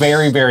 This is a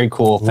very, very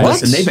cool thing.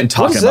 Listen, they've been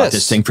talking about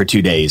this thing for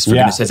 2 days. For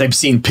goodness sakes, I've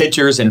seen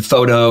pictures and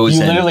photos.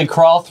 You literally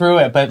crawl through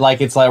it, but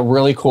it's like a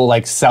really cool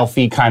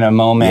selfie kind of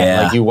moment.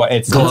 Yeah.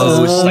 It's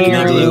glows, like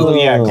an igloo.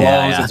 Yeah, glows.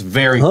 Yeah. It's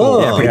very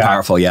cool. Yeah, pretty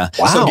powerful. Yeah.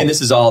 Wow. So again,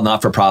 this is all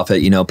not for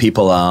profit.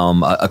 People,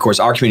 of course,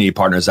 our community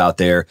partners out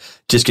there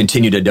just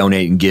continue to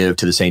donate and give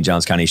to the St.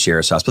 Johns County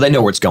Sheriff's Office, but they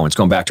know where it's going. It's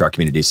going back to our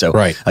community. So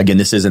again,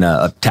 this isn't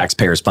a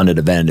taxpayers funded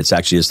event. It's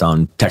actually just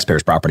on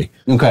taxpayers' property.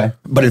 Okay.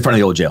 But in front of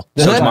the old jail.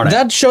 So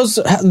that shows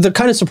the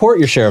kind of support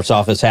your sheriff's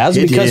office has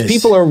because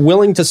people are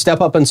willing to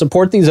step up and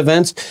support these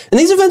events. And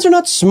these events are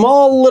not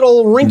small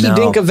little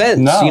rinky-dink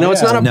events. No,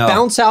 it's not a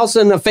bounce house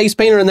and a face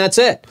painter and that's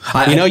it.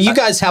 You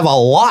guys have a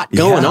lot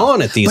going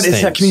on at these things. But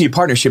it's that community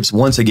partnerships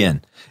once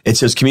again. It's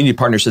those community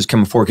partnerships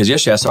coming forward. Because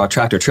yesterday I saw a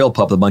tractor trail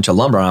pull up with a bunch of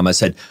lumber on them. I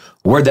said,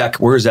 where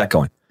is that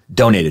going?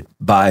 Donated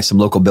by some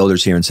local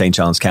builders here in St.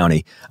 Johns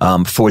County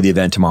for the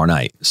event tomorrow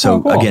night.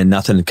 So again,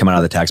 nothing coming out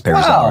of the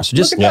taxpayers' dollars. So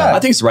I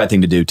think it's the right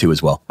thing to do too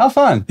as well. How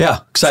fun. Yeah,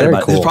 excited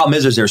about it. The problem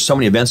is there's so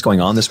many events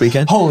going on this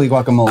weekend. Holy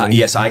guacamole.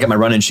 Yes, I got my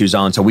running shoes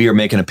on, so we are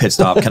making a pit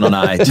stop, Kendall and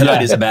I.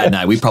 Tonight is a bad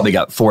night. We probably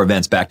got 4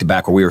 events back to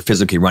back where we were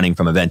physically running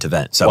from event to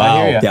event. So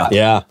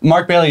Yeah.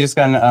 Mark Bailey just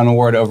got an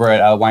award over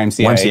at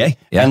YMCA.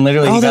 Yeah. And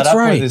literally he got up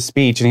with his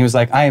speech and he was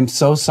like, I am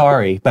so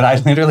sorry, but I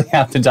literally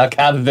have to duck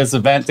out of this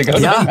event to go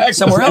to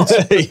somewhere else.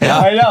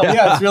 I know.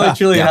 Yeah. It's really,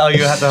 truly how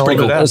you have to hold it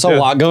down. There's a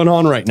lot going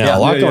on right now. A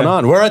lot going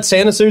on. We're at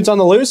Santa Suits on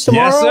the Loose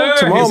tomorrow. Yes,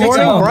 sir. Tomorrow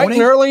morning, bright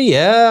and early.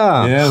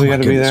 Yeah. Yeah, we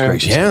got to be there.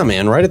 Gracious. Yeah,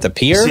 man, right at the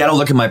pier. See, I don't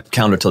look at my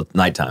calendar till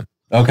nighttime.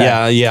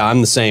 Okay. Yeah,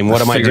 I'm the same.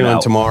 What am I doing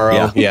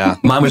tomorrow? Yeah.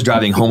 Mine was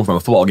driving home from a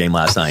football game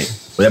last night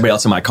with everybody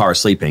else in my car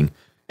sleeping.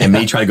 And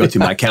me trying to go through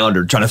my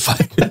calendar, trying to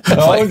find.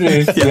 Oh,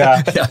 geez.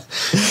 Yeah.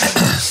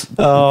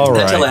 All right.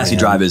 That Tallahassee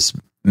drive is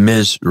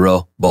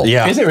miserable.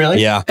 Yeah. Is it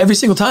really? Yeah. Every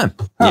single time.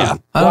 Yeah.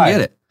 I don't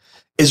get it.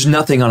 There's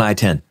nothing on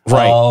I-10.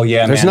 Right. Oh,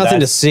 yeah, There's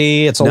nothing to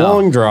see. It's a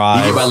long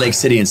drive. You get by Lake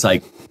City and it's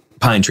like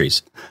pine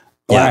trees.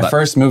 When Yeah, I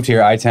first moved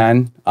here,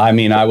 I-10, I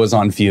mean, I was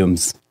on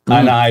fumes.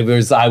 And I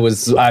was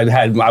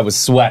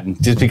sweating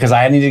just because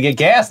I needed to get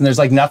gas, and there's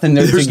like nothing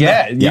there to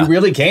get. You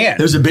really can't.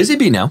 There's a Busy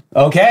Bee now.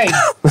 Okay,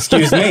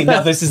 excuse me.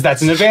 No, that's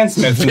an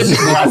advancement since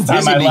the last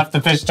time I left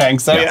the fish tank.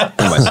 So yeah.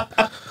 Anyways.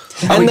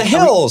 And the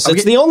hills.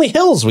 It's the only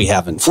hills we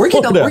have in We're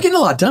Florida. getting a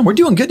lot done. We're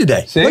doing good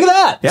today. Look at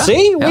that. Yeah.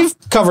 See? Yeah. We've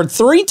covered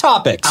 3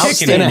 topics in a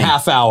Outstanding.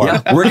 half hour.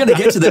 Yeah. We're going to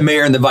get to the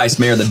mayor and the vice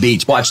mayor of the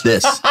beach. Watch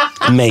this.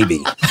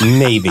 Maybe.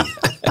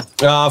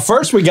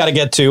 First, we got to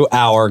get to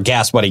our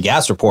Gas Buddy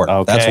gas report.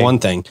 Okay. That's one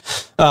thing.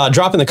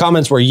 Drop in the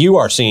comments where you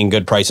are seeing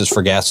good prices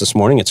for gas this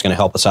morning. It's going to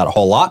help us out a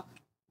whole lot.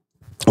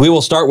 We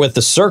will start with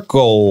the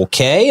Circle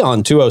K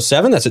on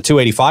 207. That's at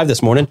 285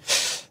 this morning.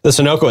 The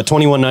Sunoco at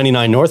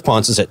 2199 North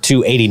Ponce is at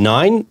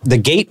 289. The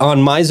Gate on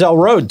Mizell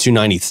Road,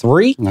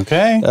 293.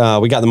 Okay.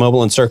 We got the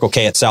Mobile and Circle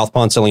K at South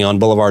Ponce de Leon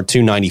Boulevard,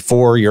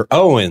 294. Your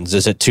Owens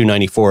is at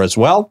 294 as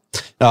well.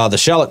 The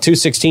Shell at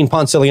 216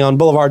 Ponce de Leon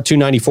Boulevard,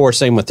 294.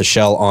 Same with the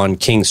Shell on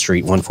King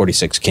Street,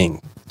 146 King,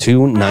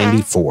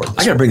 294. I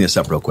got to bring this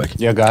up real quick.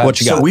 Yeah, go ahead.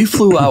 What you got? So we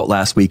flew out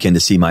last weekend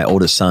to see my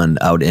oldest son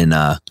out in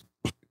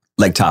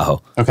Lake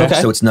Tahoe. Okay.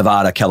 So it's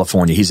Nevada,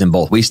 California. He's in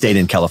both. We stayed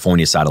in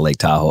California side of Lake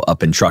Tahoe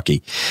up in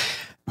Truckee.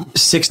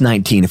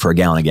 $6.19 for a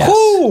gallon of gas.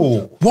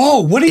 Ooh, whoa!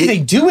 What are they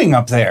doing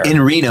up there?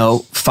 In Reno,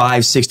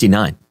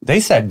 $5.69.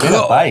 They said get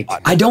a bike.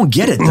 I don't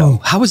get it though.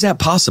 How is that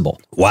possible?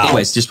 Wow.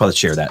 Anyways, just wanted to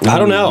share that. I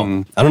don't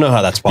know. I don't know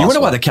how that's possible. You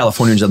wonder why the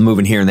Californians are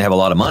moving here and they have a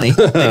lot of money.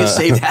 They just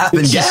saved half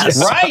in gas.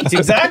 Right,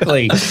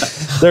 exactly.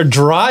 They're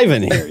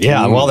driving here.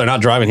 Yeah, well, they're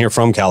not driving here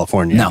from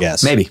California, I No,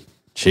 guess. maybe.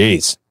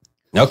 Jeez.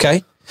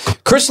 Okay.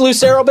 Chris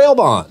Lucero Bail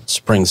Bonds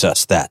brings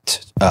us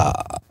that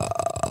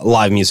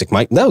live music,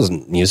 Mike. That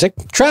wasn't music.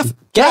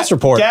 Gas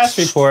report. Gas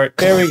report.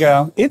 There we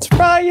go. It's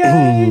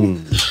Friday.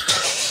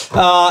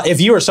 If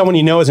you or someone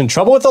you know is in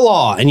trouble with the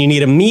law and you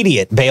need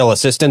immediate bail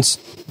assistance,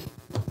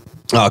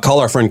 call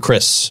our friend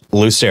Chris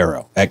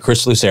Lucero at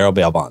Chris Lucero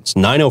Bail Bonds,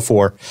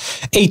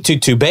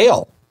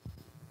 904-822-BAIL,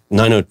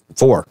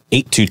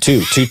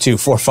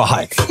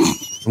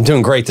 904-822-2245. I'm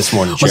doing great this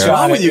morning, What's Sheriff.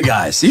 wrong with you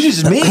guys? You're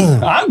just me.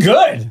 I'm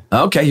good.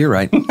 Okay, you're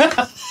right.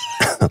 I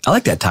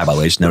like that tie, by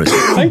the way. Just noticed.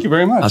 Thank you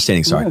very much.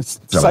 Outstanding. Sorry. Yes.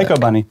 Sorry about Psycho that.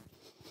 Bunny.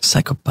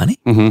 Psycho Bunny?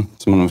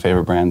 It's one of my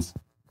favorite brands.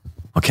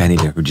 Okay, I need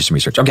to do some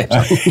research. Okay,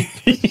 sorry.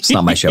 It's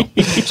not my show.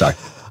 Sorry.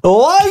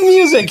 Live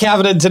music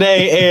happening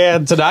today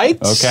and tonight.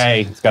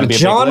 Okay, it's got to be a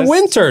big John list.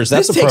 Winters.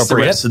 That's This takes the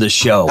appropriate. rest of the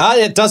show.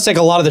 It does take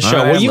a lot of the show.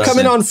 All right, Well, you come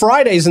in listen. on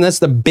Fridays, and that's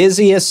the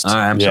busiest All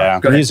right, I'm Yeah.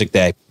 sorry. Go ahead. music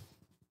day.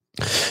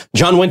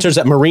 John Winters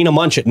at Marina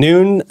Munch at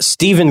noon.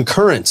 Stephen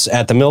Currents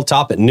at the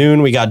Milltop at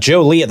noon. We got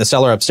Joe Lee at the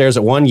Cellar upstairs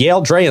at 1. Yale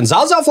Dre and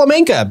Zaza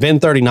Flamenca at Bin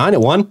 39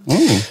 at 1.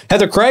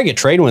 Heather Craig at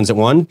Tradewinds at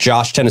 1.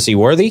 Josh Tennessee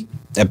Worthy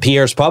at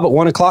Pierre's Pub at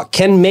 1 o'clock.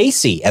 Ken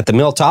Macy at the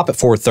Milltop at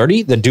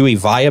 4:30. The Dewey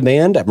Via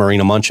Band at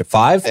Marina Munch at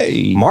 5.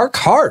 Mark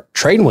Hart,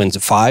 Tradewinds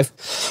at 5.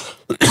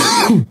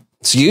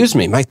 Excuse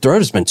me, my throat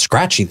has been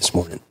scratchy this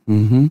morning.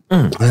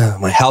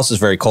 My house is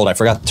very cold. I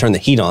forgot to turn the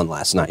heat on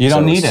last night. You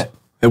don't so need it's- it.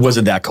 It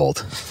wasn't that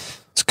cold.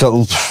 It's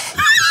cold.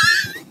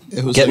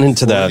 It was Getting like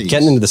into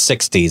 40s. the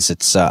 60s.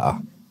 It's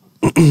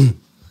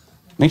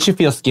Makes you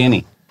feel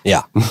skinny.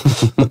 yeah.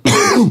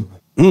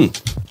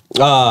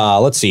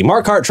 Let's see.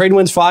 Mark Hart,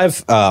 Tradewinds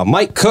 5.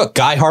 Mike Cook,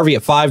 Guy Harvey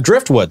at 5.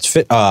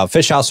 Driftwoods,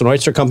 Fish House and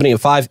Oyster Company at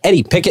 5.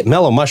 Eddie Pickett,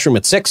 Mellow Mushroom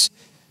at 6.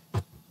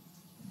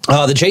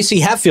 The J.C.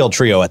 Hatfield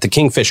Trio at the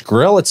Kingfish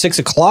Grill at 6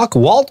 o'clock.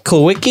 Walt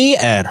Kowicki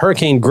at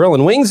Hurricane Grill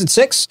and Wings at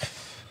 6.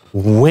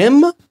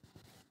 Whim,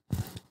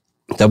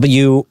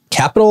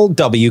 capital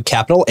W,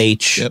 capital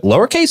H,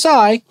 lowercase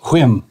I,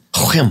 Whim.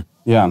 Whim.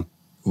 Yeah.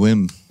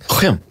 Whim.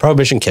 Whim.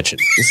 Prohibition Kitchen.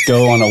 Just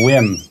go on a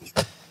whim.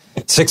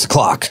 6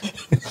 o'clock.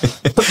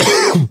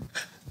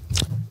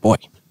 Boy.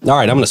 All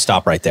right, I'm going to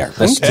stop right there.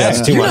 That's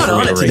too You're much not for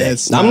me on to it read. today.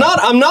 It's I'm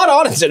not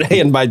on it today.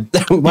 And my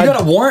You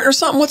got a warrant or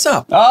something? What's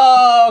up?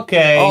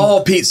 Okay.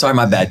 Oh, Pete. Sorry,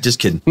 my bad. Just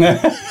kidding.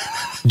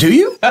 Do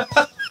you?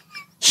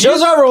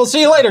 show's over. We'll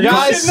see you later,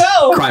 guys.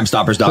 No.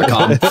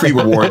 Crimestoppers.com. Free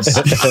rewards.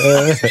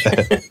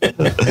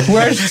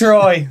 Where's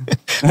Troy?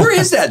 Where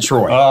is that,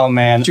 Troy? Oh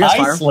man, you guys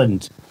fire him?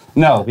 Iceland.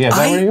 No, yeah, is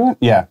that where you went?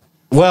 Yeah.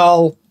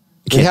 Well,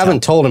 we Can't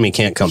haven't told him he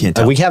can't come. Can't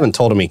tell. We haven't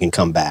told him he can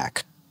come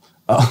back.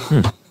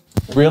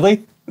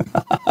 Really?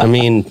 I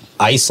mean,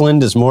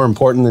 Iceland is more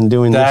important than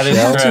doing That this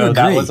is show. true.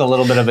 That agree. was a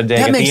little bit of a dig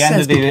That at makes the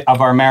end sense, of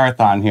our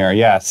marathon here.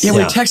 Yes. Yeah, we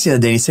Yeah. texted the other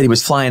day. And he said he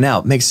was flying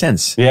out. Makes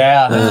sense.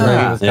 Yeah, that's where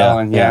he was Yeah.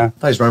 going. Yeah. I thought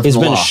he was running He's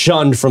from the been law.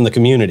 shunned from the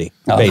community,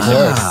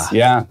 basically.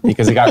 Yeah,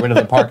 because he got rid of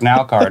the Park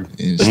Now card.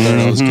 He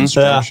started all his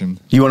construction.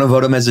 You want to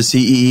vote him as the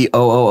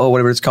CEO,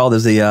 whatever it's called,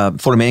 as the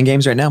Florida Man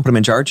Games right now? Put him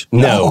in charge?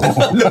 No.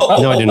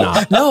 No, I do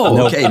not. No.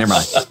 Nope. Okay, never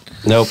mind.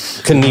 Nope.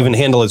 Couldn't even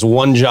handle his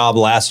one job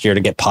last year to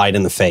get pied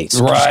in the face.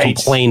 Just Right.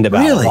 complained about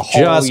Really? it. The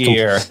whole Just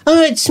year.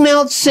 Oh, it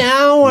smelled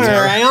sour.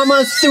 I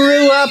almost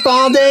threw up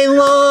all day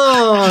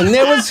long.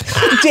 There was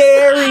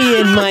dairy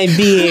in my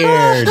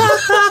beard.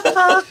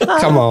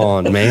 Come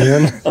on,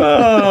 man.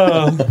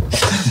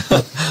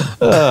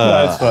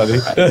 That's funny.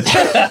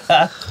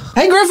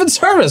 Hey, Griffin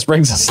Service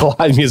brings us the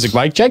live music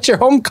mic checks. Your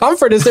home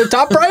comfort is their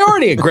top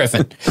priority at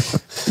Griffin.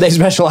 They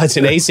specialize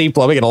in AC,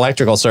 plumbing, and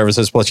electrical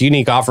services, plus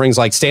unique offerings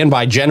like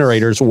standby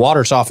generators,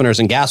 water softeners,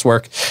 and gas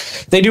work.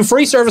 They do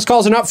free service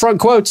calls and upfront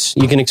quotes.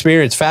 You can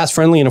experience fast,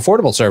 friendly, and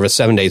affordable service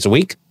 7 days a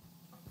week.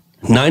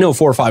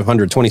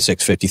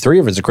 904-500-2653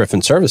 or visit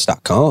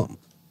griffinservice.com.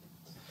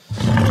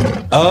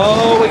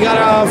 Oh, we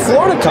got a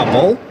Florida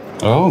couple.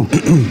 Oh.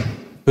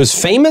 Who's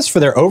famous for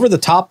their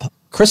over-the-top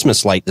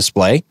Christmas light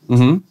display.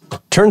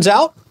 Turns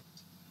out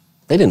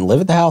they didn't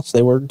live at the house.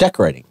 They were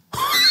decorating.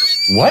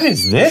 What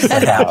is this?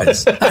 That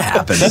happens. That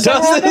happens. Does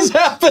this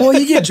happen? Well,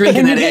 you get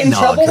drinking Can you that get in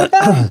eggnog. trouble with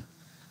that?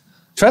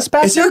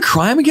 Trespassing? Is there a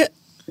crime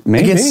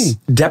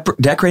against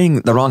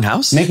decorating the wrong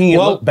house? Making it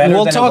Well, look better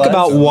we'll than talk it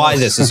was? about why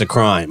this is a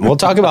crime. We'll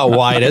talk about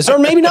why it is, or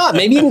maybe not.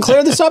 Maybe you can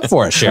clear this up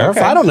for us, Sheriff.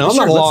 Okay. I don't know. I'm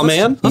not a Sure,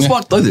 lawman. Let's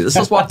walk through this.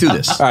 Let's walk through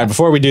this. All right,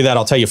 before we do that,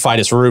 I'll tell you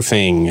Fidus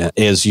Roofing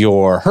is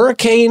your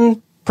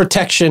hurricane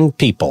protection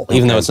people,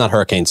 even though it's not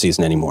hurricane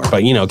season anymore.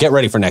 But, get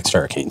ready for next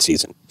hurricane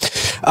season.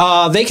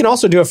 They can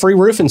also do a free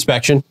roof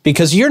inspection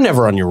because you're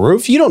never on your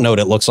roof. You don't know what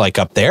it looks like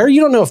up there. You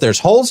don't know if there's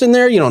holes in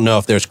there. You don't know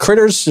if there's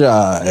critters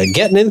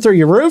getting in through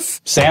your roof.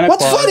 Santa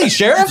What's Claus. funny,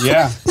 Sheriff?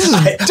 Yeah. This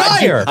is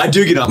dire. I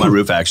do get on my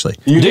roof, actually.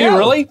 Do you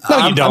really?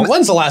 No, you don't.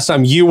 When's the last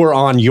time you were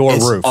on your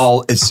roof?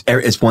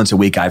 It's once a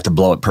week. I have to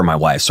blow it per my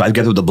wife. So I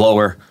get with the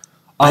blower.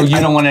 Oh,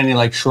 you don't want any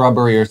like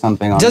shrubbery or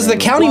something on Does there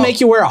the as county well?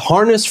 make you wear a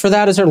harness for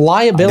that? Is there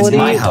liability?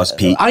 It's my house,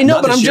 Pete. I know,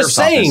 Not but the I'm just sheriff's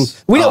saying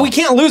office. we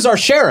can't lose our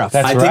sheriff.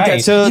 That's I think right.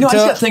 that's I just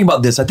got to think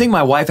about this. I think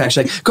my wife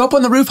actually go up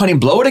on the roof, honey,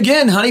 blow it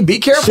again, honey. Be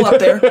careful up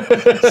there.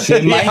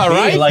 She might Yeah, be,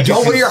 right? Like,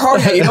 Don't wear your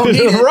hard hat. You don't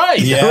need it. right,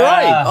 Yeah.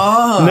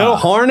 right. No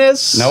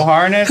harness. no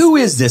harness. Who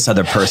is this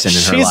other person in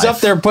her She's life? up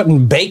there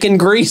putting bacon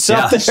grease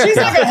up Yeah. there. She's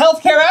like a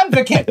healthcare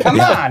advocate. Come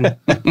on.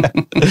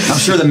 I'm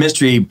sure the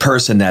mystery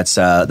person that's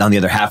on the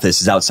other half of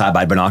this is outside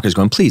by binoculars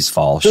going, please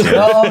fall, Sheriff.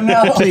 Oh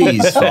no.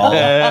 Please fall.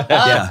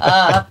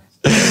 Yeah.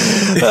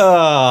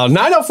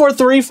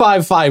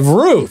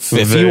 904-355-ROOF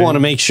if you want to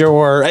make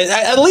sure,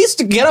 at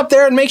least get up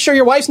there and make sure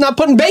your wife's not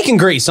putting bacon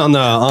grease on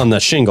the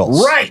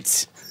shingles.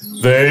 Right.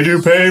 They do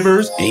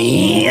pavers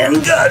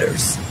and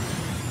gutters.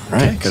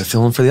 Right. Got to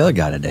fill in for the other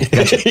guy today.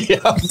 Gotcha.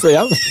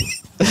 yeah.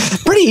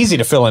 Pretty easy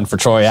to fill in for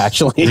Troy,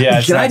 actually. Yeah.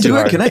 it's Can not I too do it?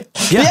 hard. Can I?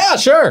 Yeah,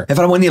 sure. If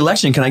I win the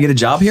election, can I get a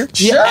job here?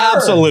 Yeah,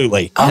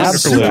 absolutely. I'm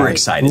Absolutely. super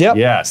excited. Yep.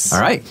 Yes. All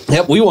right.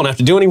 Yep, we won't have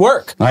to do any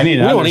work. I need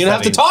We won't even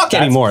have to understudy. talk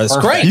That's anymore. That's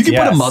perfect. great. You can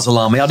put Yes. a muzzle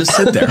on me. I'll just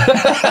sit there.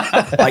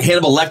 Like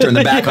Hannibal Lecter in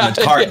the back on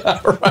the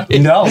cart.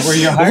 No, where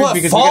you're hired What,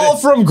 because fall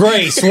from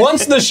grace.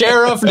 Once the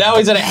sheriff, now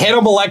he's in a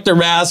Hannibal Lecter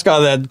mask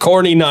on that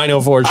corny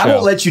 904 show. I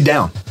won't let you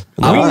down.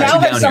 we I won't let now you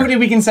have down somebody here.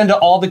 we can send to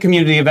all the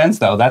community events,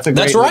 though. That's a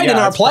great. That's right, yeah, in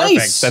our that's perfect.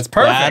 place. That's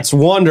perfect. That's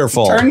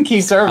wonderful.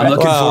 Turnkey service. I'm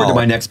looking Wow. forward to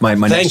my next Thank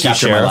next you,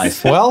 chapter of my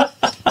Sheriff. life. Well,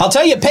 I'll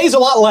tell you, it pays a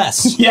lot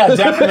less. Yeah,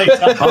 definitely.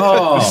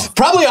 Oh,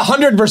 Probably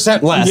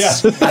 100% less.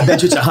 Yeah. I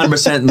bet you it's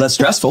 100% less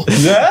stressful.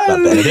 Yeah,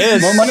 It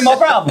is. more money, more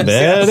problems.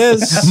 There it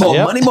is. More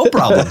Yep. money, more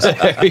problems.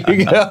 There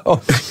you go.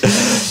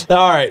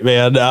 All right,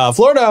 man.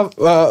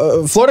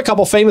 Florida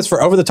couple famous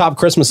for over-the-top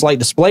Christmas light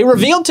display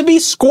revealed to be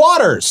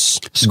squatters.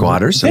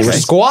 Squatters. They were Okay.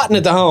 squatting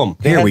at the home.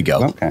 Here we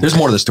go. Okay. There's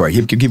more to the story.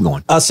 Keep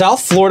going. A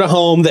South Florida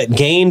home that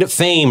gained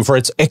fame for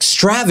its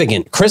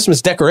extravagant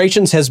Christmas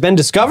decorations has been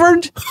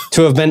discovered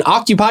to have been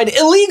occupied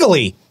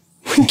illegally.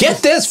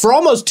 Get this, for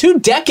almost 2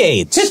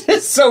 decades.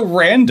 It's so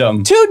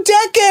random. 2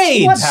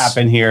 decades. What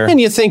happened here? And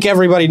you think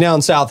everybody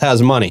down south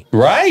has money.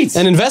 Right.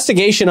 An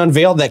investigation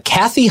unveiled that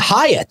Kathy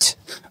Hyatt,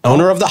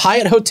 owner of the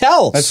Hyatt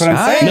Hotels. That's what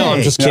I'm saying. No,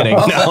 I'm just kidding.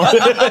 No.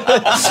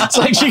 It's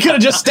like she could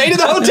have just stayed at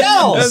the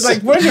hotels. It's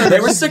like, what are They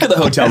were sick of the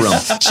hotel room.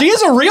 She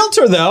is a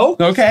realtor, though.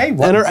 Okay.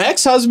 And her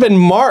ex-husband,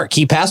 Mark,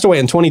 he passed away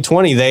in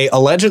 2020. They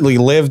allegedly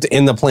lived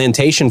in the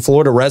Plantation,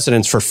 Florida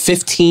residence for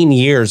 15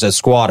 years as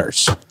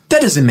squatters.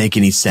 That doesn't make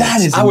any sense.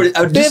 That is I would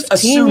just 15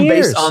 assume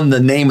years. based on the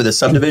name of the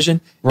subdivision,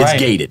 Right. it's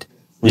gated.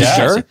 Yeah.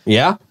 Sure?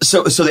 Yeah.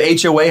 So the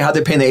HOA, how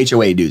they paying the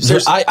HOA dues?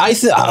 There's- I'm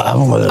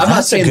I'm not that's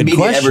a saying good media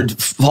question. ever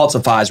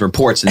falsifies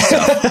reports and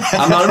stuff.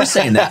 I'm not ever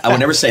saying that. I would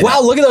never say Wow,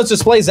 that. look at those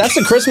displays. That's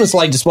the Christmas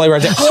light display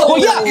right there. Well,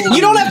 yeah,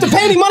 you don't have to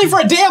pay any money for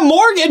a damn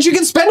mortgage. You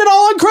can spend it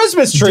all on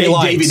Christmas tree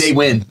lights. Davey, they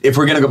win. If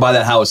we're going to go buy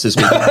that house this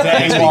week,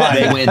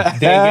 they win. They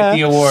get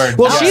the award.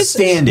 Well,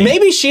 Outstanding.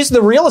 maybe she's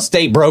the real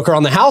estate broker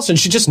on the house and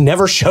she just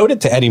never showed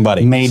it to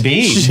anybody.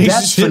 Maybe.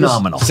 That's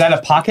phenomenal. Is that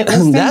a pocket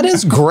listing? That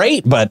is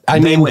great, but I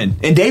They mean, win.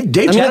 And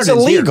Dave I mean, it's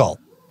Chatterton's illegal. here.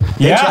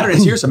 Dave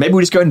Chatterton's here, so maybe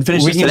we just go ahead and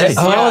finish We this can today. just-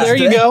 Oh, there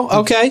you go.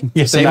 Okay.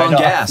 Save on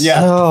gas.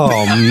 Yeah. Oh,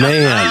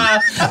 man.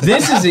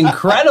 This is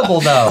incredible,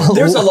 though.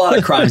 There's a lot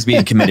of crimes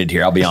being committed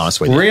here, I'll be honest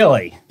with you.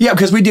 Really? Yeah,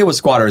 because we deal with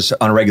squatters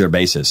on a regular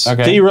basis.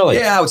 Okay. Do you really?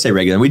 Yeah, I would say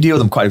regular. We deal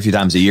with them quite a few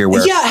times a year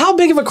where Yeah, how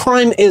big of a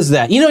crime is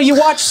that? You know, you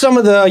watch some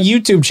of the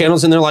YouTube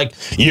channels and they're like,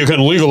 you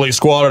can legally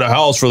squat at a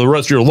house for the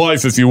rest of your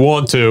life if you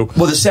want to.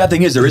 well, the sad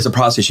thing is there is a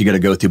process you got to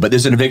go through, but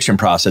there's an eviction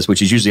process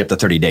which is usually up to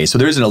 30 days. So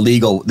there is a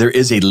legal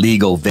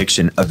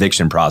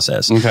eviction process.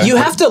 says. Okay. You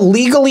have to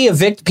legally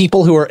evict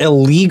people who are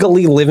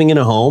illegally living in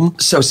a home.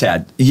 So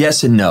sad.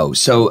 Yes and no.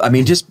 So, I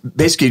mean, just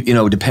basically,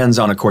 depends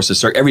on, of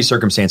course, every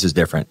circumstance is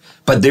different.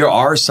 But there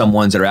are some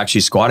ones that are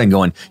actually squatting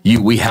going,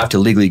 we have to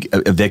legally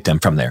evict them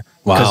from there.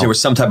 Wow. Because there was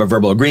some type of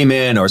verbal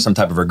agreement or some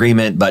type of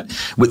agreement. But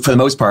for the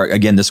most part,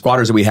 again, the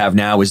squatters that we have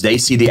now is they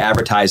see the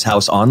advertised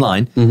house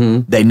online.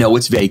 They know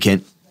it's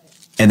vacant.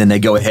 And then they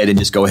go ahead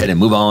and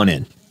move on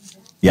in.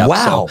 Yeah.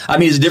 Wow. So, I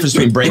mean, there's a difference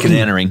between breaking and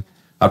entering.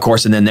 Of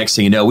course, and then next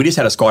thing you know, we just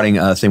had a squatting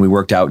thing we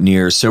worked out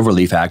near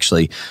Silverleaf,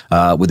 actually,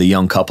 with a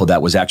young couple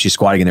that was actually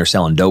squatting and they're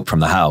selling dope from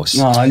the house.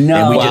 Oh,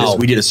 no. And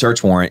we did a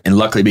search warrant, and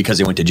luckily because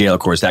they went to jail,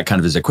 of course, that kind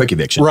of is a quick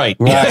eviction. Right.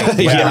 But Yeah.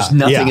 there was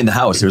nothing in the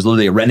house. There was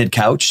literally a rented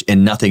couch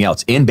and nothing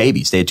else, and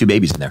babies. They had 2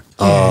 babies in there.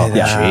 Oh,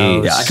 Yeah,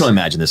 I can only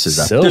imagine this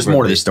is. There's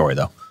more to this story,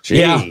 though.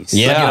 Jeez.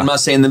 Yeah. Again, I'm not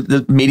saying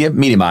the media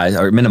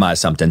minimize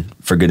something,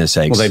 for goodness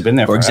sakes. Well, they've been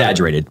there or forever.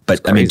 exaggerated,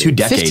 but I mean, 2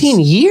 decades.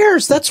 15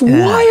 years? That's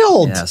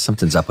wild. Yeah,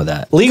 something's up with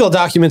that. Legal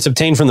documents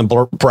obtained from the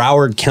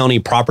Broward County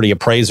Property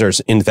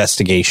Appraisers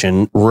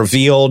investigation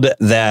revealed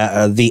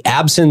that the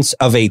absence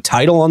of a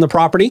title on the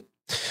property,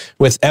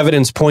 with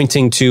evidence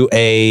pointing to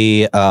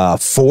a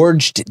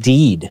forged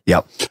deed.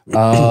 Yep.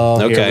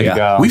 Oh, Okay. here we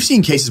go. We've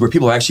seen cases where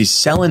people are actually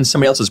selling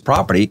somebody else's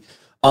property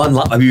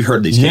online. Have you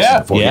heard these cases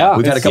before? yeah.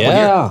 We've had a couple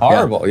Yeah. here.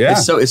 Horrible, yeah.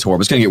 It's horrible.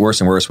 It's going to get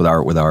worse and worse with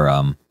our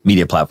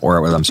media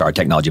platform, or I'm sorry,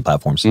 technology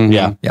platforms.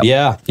 Yeah.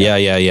 Yep.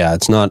 Yeah.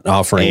 It's not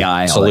offering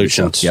AI, all that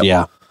solutions. stuff.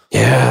 Yep.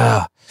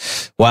 Yeah.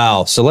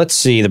 Wow. So let's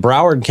see. The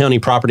Broward County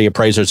Property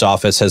Appraiser's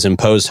Office has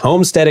imposed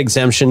homestead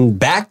exemption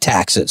back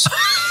taxes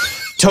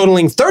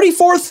totaling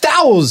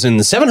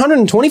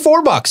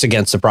 $34,724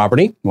 against the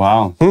property.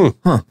 Wow.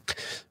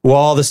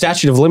 While the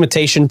statute of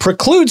limitation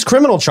precludes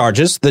criminal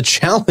charges, the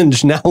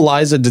challenge now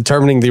lies in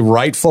determining the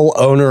rightful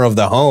owner of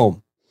the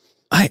home.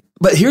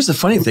 But here's the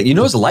funny thing.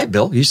 It's a light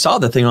bill. You saw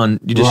the thing on,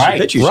 you just Right,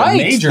 pictures. Right.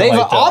 major They've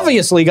light bill.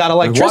 obviously got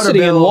electricity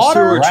Water and bill, water.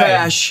 sewer, Right.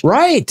 trash.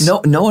 Right.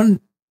 No one.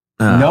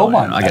 No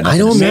one. I got I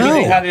don't nothing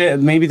to say. know.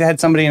 Maybe they had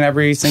somebody in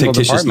every single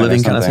Fictitious department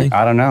living or kind of something. thing?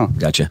 I don't know.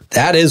 Gotcha.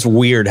 That is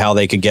weird how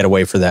they could get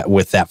away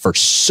with that for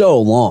so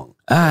long.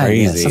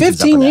 Crazy. Crazy.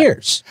 15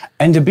 years.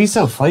 And to be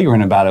so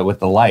flagrant about it with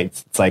the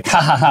lights, it's like,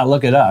 ha ha ha,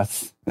 look at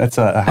us. That's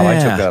how I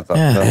took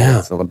the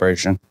whole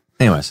celebration.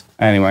 Anyways.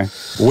 Anyway,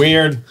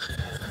 weird.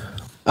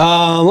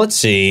 Let's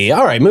see.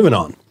 All right, moving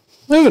on.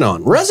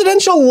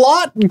 Residential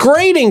lot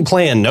grading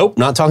plan. Nope,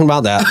 not talking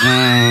about that.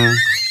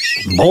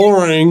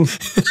 Boring.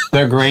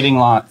 They're grading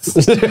lots.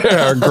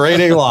 They're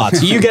grading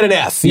lots. You get an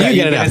F. You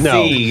get an F. a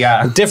No, C,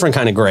 yeah. different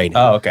kind of grading.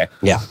 Oh, okay.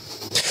 Yeah.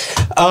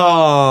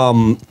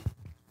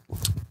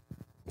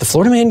 The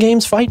Florida Man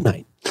Games Fight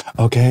Night.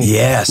 Okay.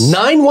 Yes.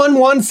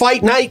 911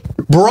 Fight Night.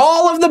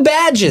 Brawl of the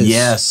Badges.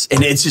 Yes,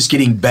 and it's just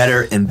getting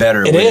better and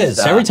better. It is.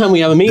 Every time we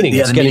have a meeting,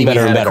 it's the getting meeting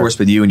better we and had, better. Of course,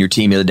 with you and your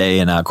team the other day,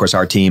 and of course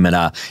our team,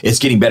 and it's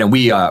getting better.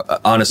 We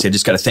honestly, I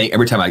just got to thank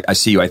every time I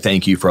see you. I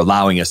thank you for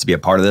allowing us to be a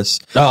part of this.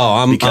 Oh,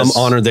 I'm Because-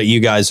 honored that you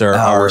guys are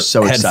we're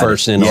so head excited.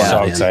 first in Yeah. on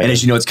So it. excited. And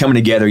as you know, it's coming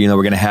together.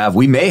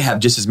 We may have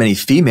just as many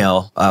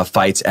female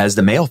fights as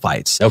the male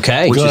fights.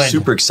 Okay, which good. is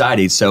super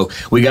exciting. So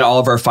we got all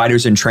of our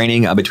fighters in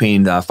training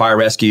between fire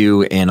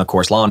rescue and of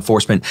course law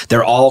enforcement.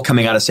 They're all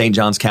coming out of St.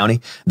 Johns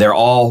County.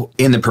 They're all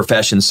in the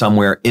profession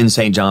somewhere in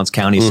St. Johns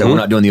County. So we're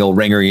not doing the old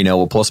ringer.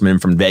 We'll pull someone in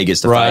from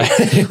Vegas to Right,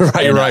 fight.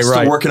 right.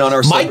 Still working on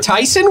our Mike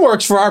Tyson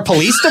works for our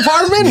police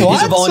department. He's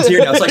What? a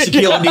volunteer now. It's like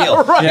Shaquille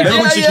O'Neal. Right. Remember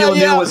when Yeah, Shaquille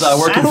yeah, O'Neal was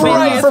working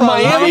for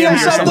Miami or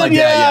something? like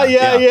Yeah,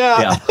 that?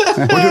 yeah.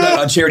 We're doing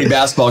a charity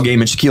basketball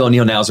game, and Shaquille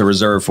O'Neal now is a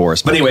reserve for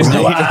us. But anyways,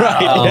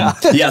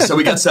 so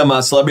we got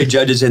some celebrity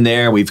judges in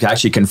there. We've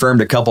actually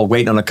confirmed a couple,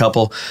 waiting on a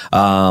couple,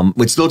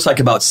 which looks like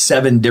about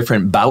 7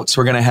 different bouts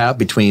we're going to have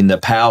between the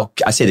PAL.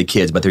 I say the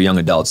kids, but they're young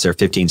adults. They're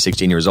 15,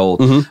 16 years old.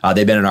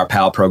 They've been in our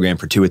PAL program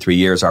for 2 or 3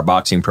 years, our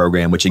boxing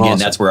program, which again, Awesome.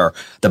 that's where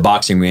the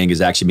boxing ring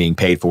is actually being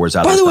paid for. Is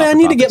out By of the way, I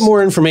need to get not-for-profits.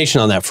 more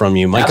information on that from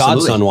you. My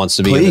Absolutely. godson wants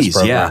to be in Please, this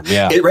program.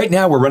 Yeah. Right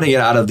now, we're running it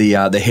out of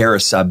the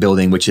Harris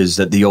building, which is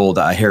the old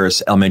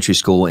Harris Elementary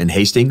School in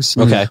Hastings.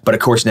 Okay. But of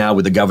course, now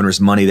with the governor's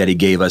money that he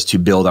gave us to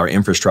build our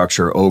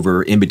infrastructure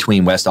over in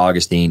between West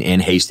Augustine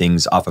and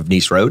Hastings off of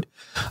Nice Road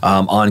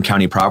on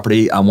county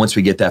property, once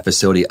we get that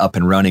facility up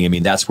and running, I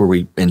mean, that's where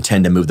we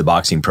intend to move the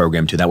boxing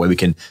program to. That way we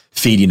can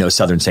feed,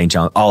 Southern St.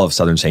 John, all of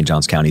Southern St.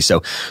 Johns County.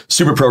 So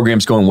super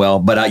program's going well.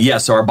 But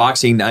so our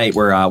boxing night,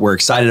 we're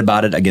excited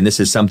about it. Again, this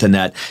is something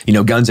that,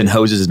 Guns and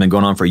Hoses has been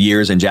going on for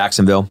years in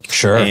Jacksonville.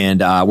 Sure. And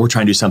we're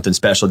trying to do something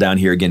special down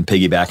here, again,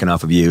 piggybacking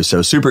off of you.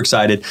 So super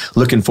excited,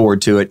 looking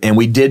forward to it. And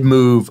we did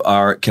move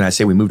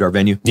we moved our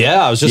venue?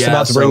 Yeah, I was just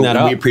about to bring that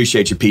up. We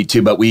appreciate you, Pete,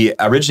 too. But we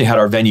originally had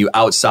our venue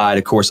outside,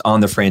 of course,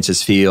 on the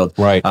Francis Field.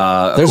 Right.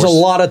 Of There's course, a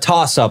lot of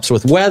toss-ups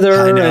with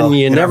weather, I know. and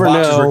you And never our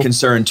boxers know. were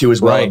concerned too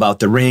as well Right. about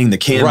the ring, the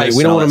canvas. Right.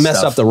 We don't want to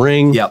mess up the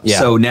ring. Yep. Yeah.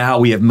 So now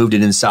we have moved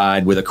it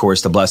inside with, of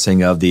course, the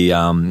blessing of the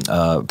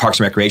Parks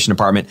and Recreation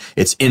Department.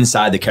 It's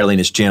inside the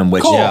Carolinas Gym,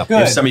 which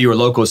if some of you are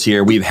locals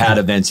here, we've had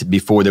events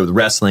before there with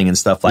wrestling and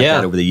stuff like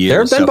that over the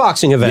years. There have been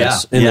boxing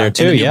events in there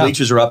too. And the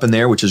bleachers are up in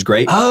there, which is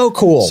great. Oh,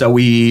 cool. So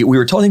we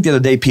were told, I think the other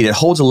day, Pete, it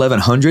holds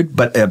 1,100,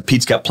 but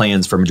Pete's got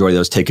plans for a majority of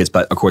those tickets.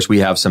 But of course, we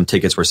have some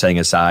tickets we're setting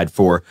aside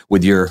for,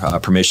 with your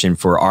permission,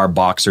 for our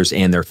boxers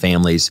and their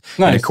families,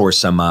 and of course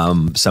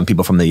some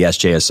people from the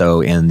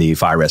SJSO and the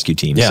fire rescue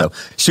team. Yeah.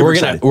 So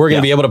we're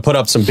gonna be able to put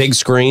up some big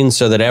screens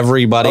so that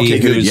everybody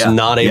who's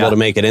not able to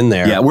make it in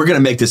there. Yeah, we're gonna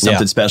make this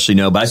something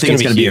special, but I think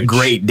it's gonna be a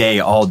great day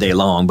all day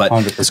long. But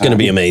 100%. It's gonna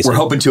be amazing. We're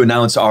hoping to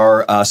announce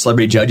our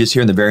celebrity judges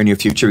here in the very near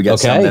future. We got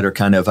some that are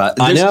kind of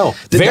I know,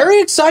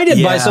 very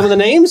excited by some of the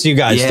names you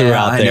guys threw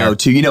out there. I know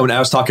too. When I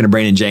was talking to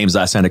Brandon James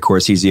last night, of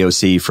course he's the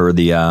OC for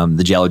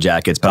the Jello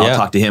Jackets, but I'll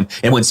talk to him.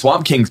 And when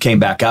Swamp Kings came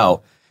back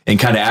out and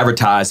kind of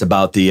advertised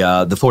about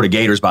the Florida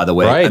Gators, by the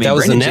way. Right, I mean, that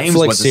was Brandon the James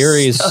Netflix was a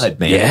series. Stud,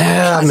 man.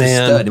 Yeah,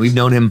 man. Stud. We've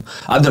known him.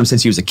 I've known him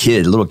since he was a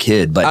little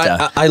kid.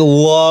 But I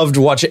loved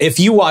watching. If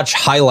you watch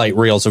highlight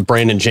reels of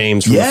Brandon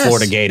James from the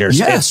Florida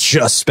Gators, it's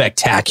just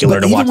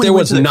spectacular to watch. There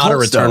was not a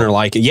returner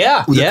like it.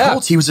 Yeah, with the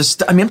Colts, he was a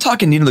stud. I mean, I'm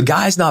talking. The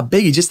guy's not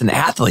big. He's just an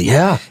athlete.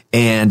 Yeah,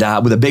 and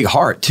with a big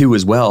heart too,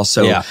 as well.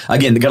 So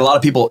again, they got a lot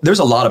of people. There's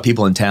a lot of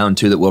people in town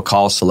too that we'll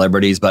call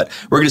celebrities. But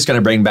we're just going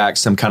to bring back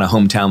some kind of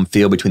hometown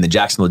feel between the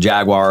Jacksonville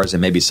Jaguars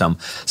and maybe some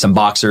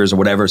boxers or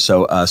whatever.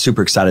 So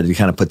super excited to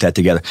kind of put that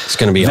together. It's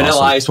going to be Vanilla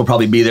awesome. Ice will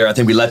probably be there. I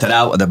think we let that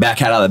out. The back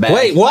hat out of the bag.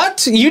 Wait,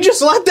 what? You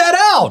just let that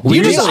out?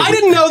 I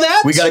didn't know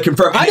that. We got to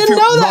confirm. I didn't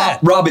know that.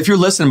 Rob, if you're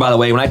listening, by the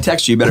way, when I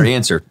text you, you better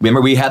answer.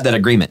 Remember, we had that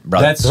agreement,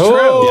 brother. That's true.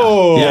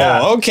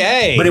 Oh,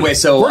 okay. But anyway,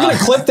 so we're going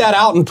to clip that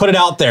out and put it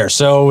out there.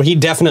 So he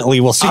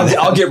definitely will see that.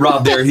 I'll get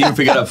Rob there. He can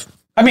figure out.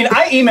 I mean,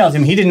 I emailed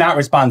him. He did not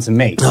respond to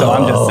me. So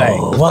I'm just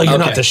saying. Well, you're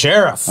not the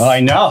sheriff. Oh, I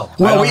know.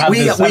 Well,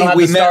 we met on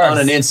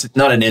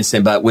not an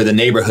instant, but with a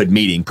neighborhood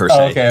meeting per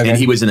se. Okay. And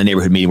he was in the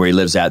neighborhood meeting where he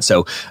lives at.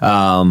 So,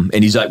 and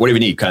he's like, "What do you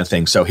need?" kind of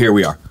thing. So here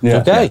we are.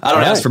 Yeah. Okay. I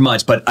don't ask for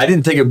much, but I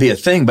didn't think it would be a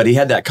thing. But he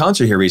had that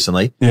concert here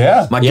recently.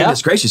 Yeah. My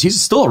goodness gracious,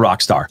 he's still a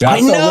rock star.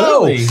 I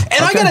know. Absolutely.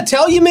 And I got to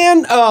tell you,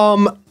 man,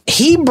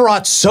 he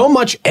brought so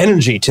much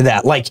energy to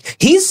that. Like,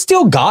 he's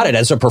still got it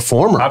as a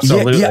performer.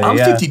 Absolutely. Yeah, I'm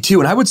 52,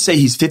 and I would say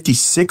he's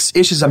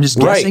 56-ish. I'm just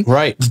guessing.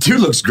 Right. The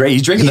dude looks great.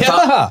 He's drinking the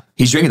fountain.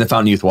 He's drinking the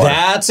Fountain Youth water.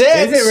 That's it.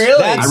 Is it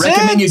really? I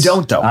recommend you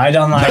don't, though. I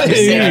don't like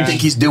it. I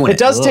think he's doing it. It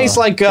does taste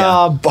like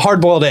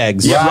hard-boiled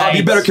eggs. Yeah, Right. Rob,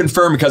 you better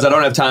confirm because I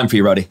don't have time for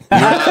you, Roddy.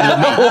 Let's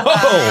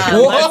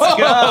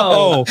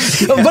go.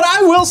 But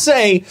I will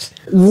say,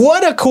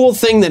 what a cool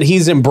thing that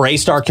he's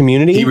embraced our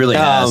community. He really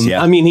has,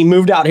 I mean, he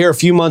moved out here a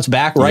few months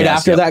back, right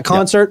after that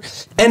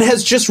concert, and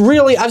has just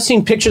really, I've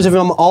seen pictures of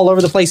him all over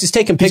the place. He's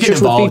taking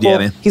pictures with people.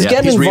 He's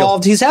getting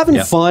involved. He's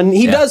having fun.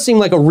 He does seem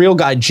like a real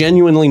guy,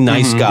 genuinely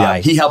nice guy.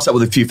 Yeah. He helps out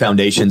with a few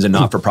foundations and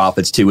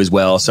not-for-profits too as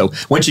well. So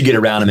once you get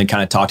around him and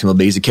kind of talk to him a little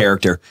bit, he's a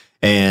character.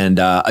 And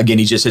again,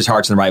 his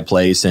heart's in the right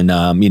place. And,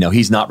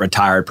 he's not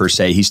retired per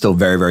se. He's still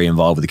very, very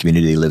involved with the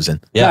community he lives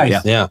in. Yeah.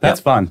 Nice. Yeah. That's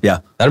fun. Yeah.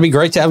 That'd be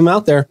great to have him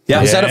out there.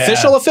 Yeah. Is that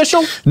official?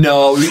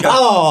 No.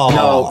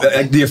 Oh.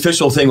 No. The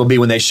official thing will be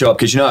when they show up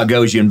because you know how it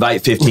goes. You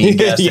invite 15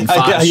 guests and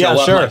 5 show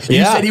up. Sure. Like,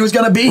 you said he was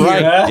going to be Right.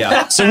 here.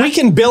 Yeah. So we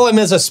can bill him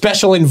as a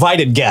special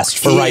invited guest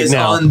for right now. He is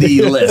on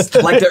the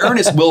list. Like the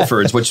Ernest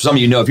Wilfords, which some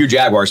of you know, if you're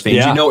Jaguars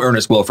fans, you know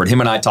Ernest Wilford.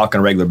 Him and I talk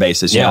on a regular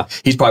basis. You know,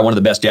 he's probably one of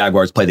the best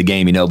Jaguars to play the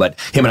game, but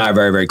him and I are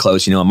very, very close.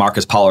 And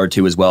Marcus Pollard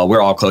too as well.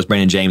 We're all close.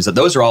 Brandon James.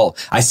 Those are all,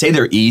 I say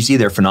they're easy.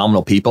 They're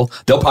phenomenal people.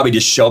 They'll probably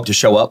just show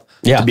up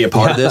to be a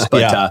part of this.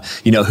 But,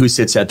 who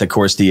sits at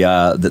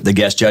the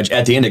guest judge?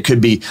 At the end, it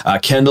could be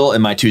Kendall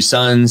and my 2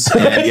 sons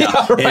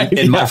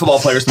and my football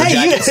players from the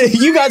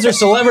Jackets. You guys are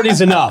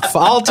celebrities enough.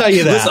 I'll tell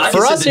you that. Listen,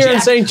 for us here in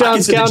St.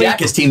 Johns County. The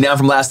Jackets team down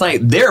from last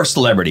night, they're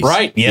celebrities.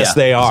 Right. Yes,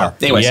 they are.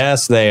 So, anyways,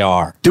 yes, they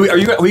are. Are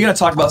we going to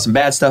talk about some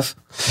bad stuff?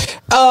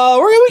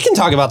 We can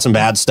talk about some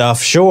bad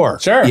stuff. Sure.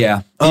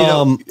 Yeah.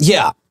 I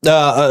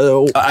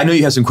know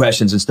you have some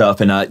questions and stuff,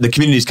 and the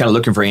community is kind of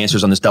looking for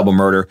answers on this double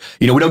murder.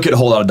 We don't get a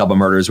whole lot of double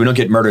murders. We don't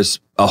get murders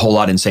a whole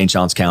lot in St.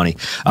 Johns County.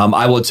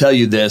 I will tell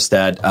you this,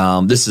 that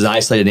this is an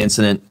isolated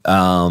incident.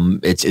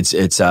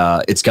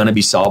 It's going to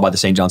be solved by the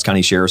St. Johns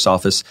County Sheriff's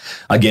Office.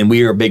 Again,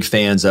 we are big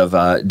fans of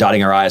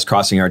dotting our I's,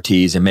 crossing our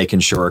T's, and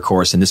making sure, of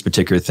course, in this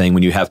particular thing,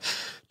 when you have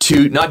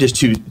not just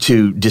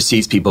two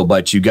deceased people,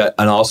 but you got,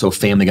 and also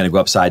family going to go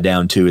upside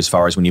down too, as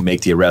far as when you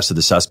make the arrest of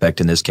the suspect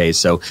in this case.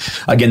 So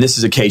again, this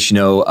is a case,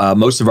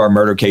 most of our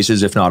murder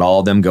cases, if not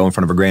all of them, go in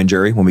front of a grand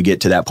jury when we get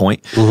to that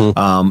point,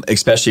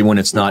 especially when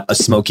it's not a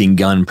smoking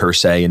gun per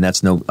se. And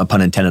that's no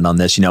pun intended on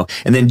this, and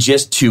then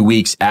just 2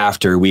 weeks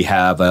after, we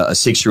have a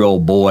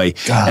 6-year-old boy.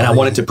 And I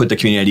wanted to put the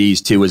community at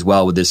ease too, as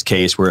well, with this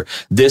case, where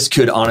this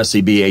could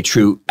honestly be a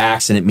true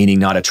accident, meaning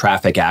not a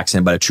traffic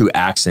accident, but a true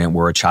accident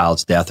where a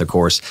child's death, of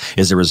course,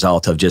 is the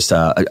result of just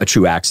a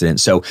true accident.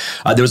 So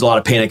there was a lot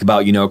of panic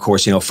about, of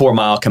course, 4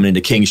 Mile coming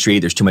into King Street.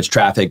 There's too much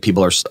traffic.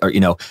 People are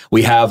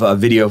we have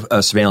video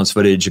surveillance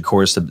footage, of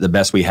course, the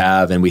best we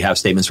have, and we have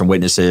statements from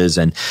witnesses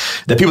and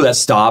the people that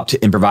stopped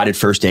and provided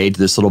first aid to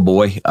this little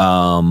boy.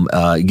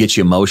 Gets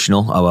you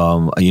emotional.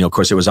 Of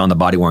course, it was on the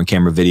body worn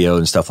camera video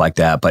and stuff like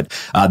that. But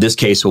this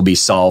case will be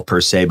solved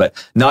per se, but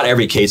not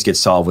every case gets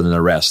solved with an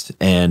arrest.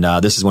 And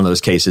this is one of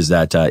those cases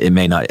that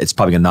it's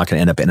probably not going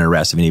to end up in an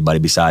arrest of anybody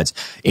besides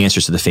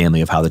answers to the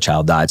family of how the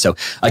child died. So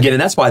again,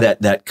 and that's why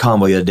that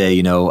convoy the other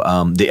day,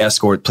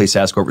 the police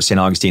escort for St.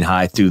 Augustine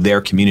High through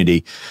their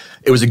community,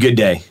 it was a good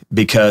day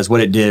because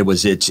what it did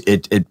was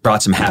it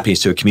brought some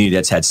happiness to a community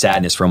that's had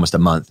sadness for almost a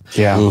month.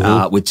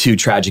 Yeah. With 2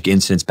 tragic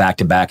incidents back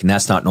to back, and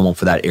that's not normal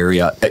for that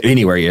area,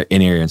 anywhere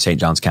in St.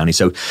 Johns County.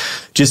 So,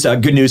 just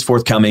good news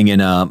forthcoming.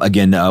 And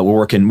again,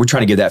 we're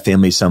trying to give that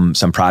family some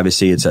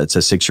privacy. It's a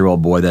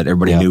 6-year-old boy that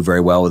everybody knew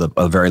very well with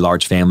a very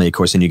large family. Of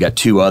course, then you got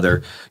 2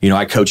 other.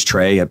 I coached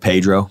Trey at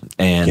Pedro,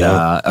 and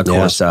of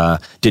course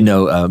didn't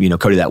know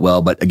Cody that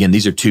well. But again,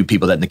 these are 2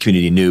 people that in the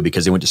community knew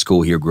because they went to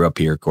school here, grew up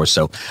here, of course.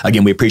 So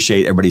again, we appreciate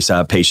everybody's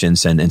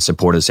patience and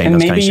support of the St.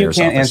 Johns County Sheriff's Office.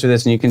 Maybe you can't answer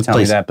this and you can tell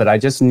me that, but I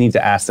just need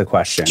to ask the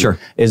question. Sure.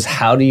 Is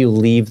how do you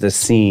leave the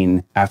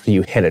scene after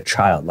you hit a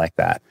child like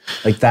that?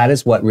 Like that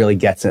is what really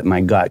gets at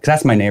my gut, because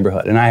that's my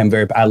neighborhood and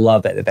I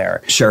love it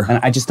there. Sure. And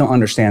I just don't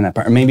understand that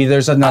part. Maybe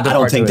there's another part. I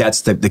don't think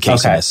that's the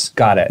case in this.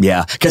 Got it.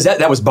 Yeah. Because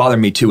that was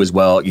bothering me too as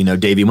well.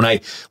 Davey, when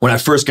I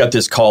first got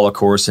this call, of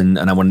course, and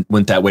I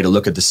went that way to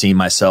look at the scene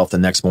myself the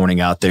next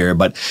morning out there.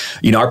 But,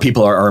 our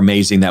people are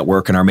amazing that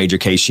work in our major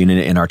case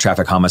unit and our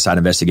traffic homicide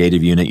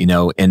investigative unit,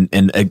 and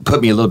it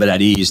put me a little bit at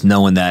ease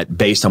knowing that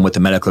based on what the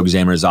medical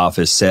examiner's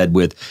office said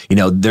with,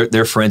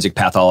 their forensic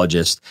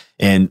pathologist.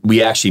 And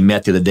we actually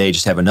met the other day,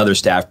 just have another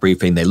staff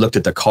briefing. They looked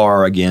at the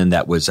car again.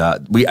 That was,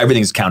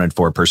 everything's accounted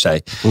for per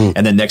se.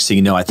 And then next thing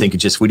you know, I think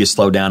we just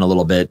slowed down a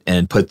little bit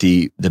and put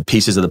the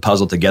pieces of the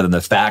puzzle together,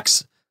 the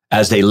facts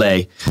as they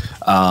lay.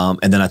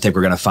 And then I think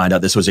we're going to find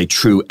out this was a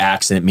true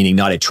accident, meaning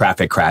not a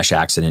traffic crash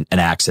accident, an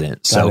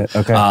accident. So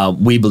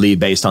we believe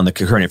based on the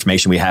current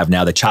information we have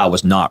now, the child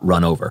was not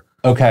run over.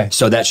 Okay.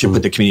 So that should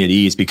put the community at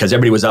ease because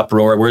everybody was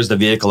uproar. Where's the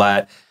vehicle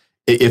at?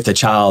 If the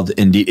child,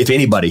 indeed, if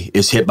anybody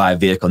is hit by a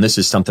vehicle, and this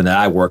is something that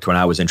I worked when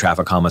I was in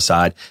traffic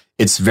homicide,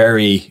 it's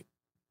very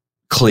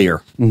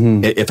clear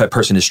if a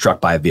person is struck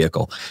by a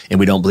vehicle. And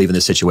we don't believe in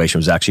this situation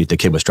was actually the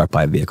kid was struck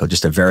by a vehicle.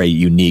 Just a very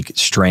unique,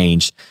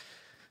 strange,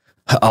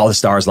 all the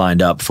stars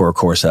lined up for, of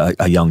course, a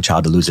young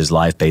child to lose his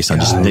life based on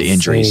just the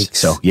injuries. Sakes.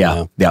 So,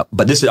 yeah.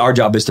 But our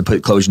job is to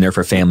put closure in there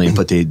for family and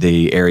put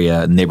the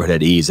area, neighborhood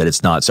at ease that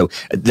it's not. So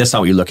that's not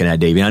what you're looking at,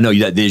 Davey. I know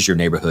that is your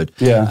neighborhood.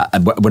 Yeah.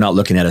 We're not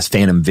looking at a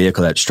phantom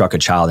vehicle that struck a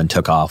child and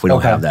took off. We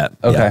don't have that.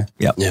 Okay.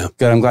 Yeah.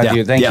 Good. I'm glad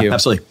you. Thank you. Yeah,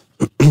 absolutely.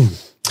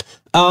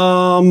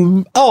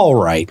 All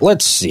right,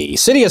 let's see.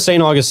 City of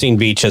St. Augustine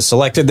Beach has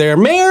selected their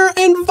mayor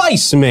and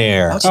vice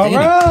mayor. Outstanding.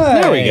 All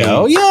right. There we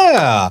go.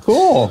 Yeah.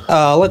 Cool.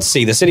 Let's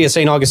see. The City of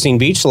St. Augustine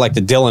Beach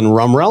selected Dylan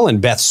Rumrell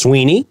and Beth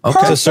Sweeney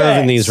to serve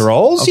in these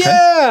roles. Okay.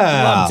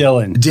 Yeah. Love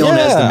Dylan. Dylan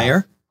as the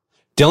mayor?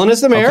 Dylan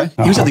is the mayor.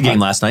 Okay. He was at the game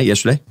last night,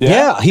 yesterday.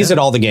 Yeah, he's at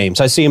all the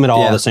games. I see him at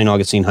all the St.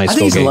 Augustine High I School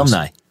think he's games.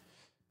 alumni.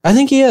 I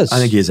think he is. I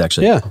think he is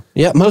actually.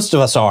 Yeah. Most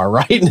of us are,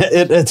 right?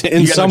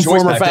 In some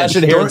form or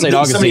fashion here at St.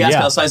 Augustine. Somebody asked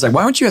me outside, he's like,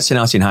 why weren't you at St.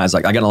 Augustine High? I was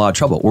like, I got in a lot of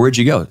trouble. Where'd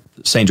you go?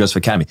 St. Joseph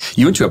Academy.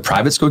 You went to a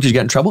private school because you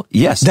got in trouble?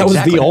 Yes. That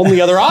was the only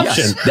other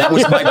option. Yes, that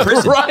was my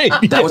prison. Right.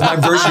 That was my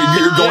version of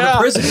you're going to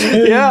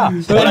prison. Yeah.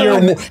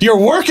 And you're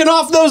working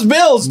off those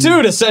bills,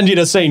 too, to send you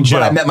to St. Joe.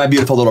 But I met my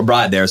beautiful little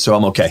bride there, so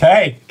I'm okay.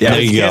 Hey. Yeah,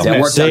 there you go.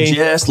 That worked out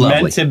just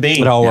lovely. Meant to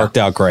be. It all worked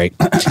out great.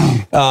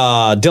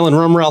 Dylan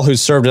Rumrell,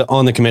 who's served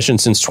on the commission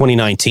since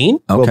 2019,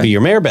 will be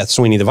your mayor. Beth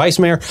Sweeney, the vice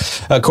mayor.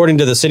 According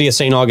to the City of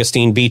St.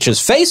 Augustine Beach's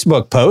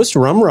Facebook post,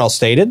 Rumrell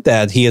stated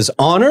that he is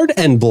honored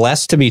and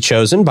blessed to be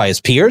chosen by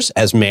his peers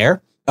as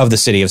mayor of the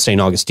City of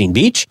St. Augustine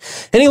Beach,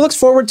 and he looks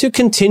forward to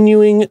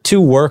continuing to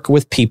work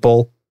with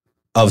people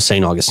of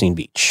St. Augustine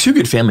Beach. 2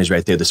 good families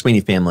right there, the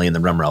Sweeney family and the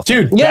Rumrell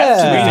family. Dude, Beth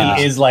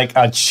Sweeney is like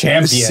a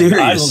champion.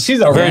 Serious.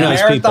 She's a Very nice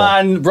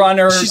marathon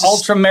runner,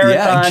 ultra marathon.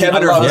 Yeah, and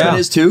Kevin, her husband,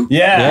 is too.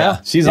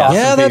 Yeah. She's awesome.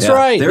 Yeah, that's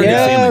right. They're a good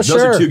family. Those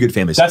are 2 good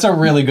families. That's a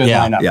really good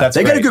lineup. Yeah. That's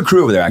they got a good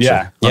crew over there, actually,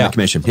 on the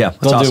commission. Yeah,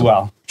 they'll do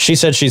well. She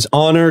said she's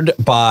honored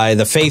by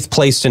the faith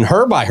placed in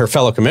her by her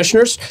fellow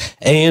commissioners,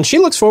 and she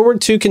looks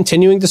forward to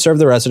continuing to serve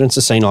the residents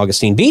of St.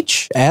 Augustine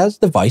Beach as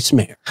the vice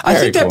mayor. I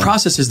think that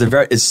process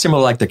is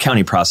similar like the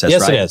county process,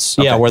 yes, right? it is.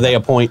 Okay. Yeah, where they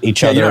appoint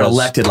each other. You're not as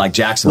elected like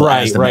Jacksonville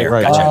as the mayor.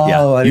 Right. Gotcha.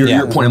 Oh,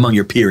 You're appointed among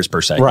your peers,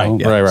 per se. Right.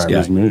 Yeah.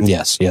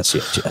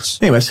 Yes.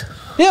 Anyways.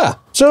 Yeah.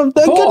 So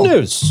good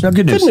news.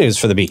 Good news. Good news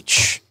for the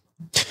beach.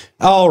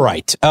 All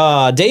right.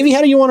 Davey,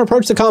 how do you want to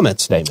approach the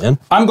comments today, man?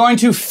 I'm going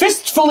to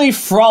fistfully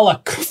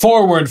frolic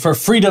forward for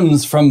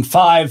freedoms from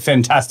 5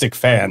 fantastic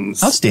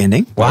fans.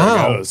 Outstanding. Wow.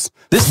 There it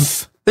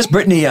goes. This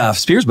Britney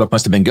Spears book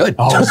must have been good.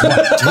 Oh,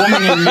 it's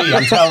Woman in Me,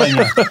 I'm telling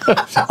you.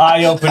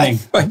 Eye-opening.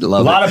 I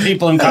love A lot it. of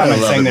people in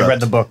comments saying they read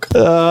the book.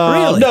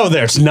 Really? No,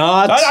 there's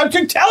not. I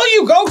can tell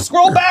you. Go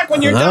scroll back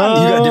when you're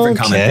done. You got a different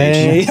comment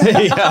page.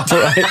 Yeah,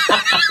 right.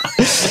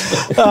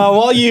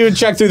 While you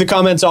check through the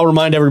comments, I'll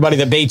remind everybody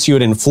that Bates,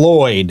 Hewitt, and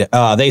Floyd,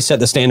 they set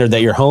the standard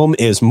that your home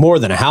is more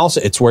than a house.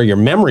 It's where your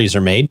memories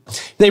are made.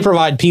 They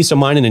provide peace of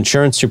mind and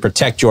insurance to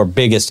protect your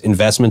biggest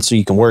investments so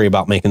you can worry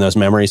about making those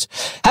memories.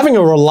 Having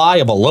a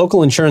reliable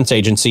local insurance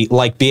agency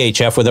like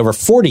BHF with over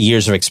 40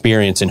 years of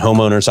experience in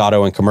homeowners,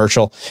 auto, and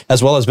commercial,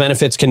 as well as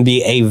benefits, can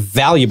be a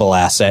valuable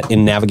asset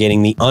in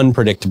navigating the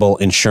unpredictable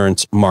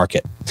insurance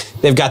market.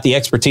 They've got the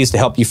expertise to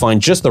help you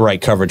find just the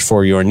right coverage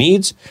for your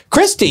needs.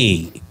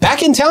 Christy,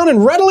 back in town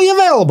and readily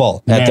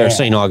available at their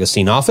St.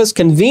 Augustine office,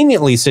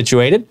 conveniently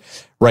situated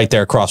right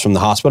there across from the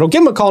hospital.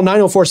 Give them a call,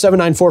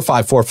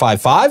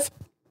 904-794-5455,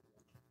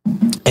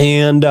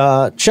 and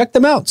check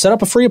them out. Set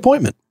up a free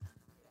appointment.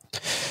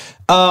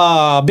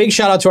 Big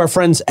shout out to our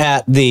friends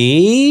at the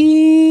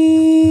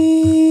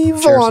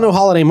Volano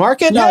Holiday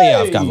Market. Yay! Oh, yeah,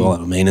 I've got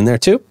Volano, Maine in there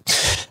too.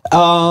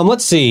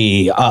 Let's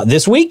see.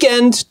 This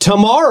weekend,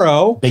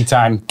 tomorrow, Big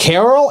time.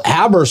 Carol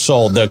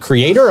Abersold, the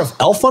creator of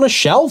Elf on a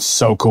Shelf.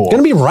 So cool. Going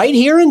to be right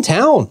here in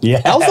town.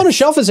 Yes. Elf on a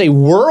Shelf is a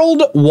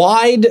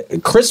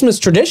worldwide Christmas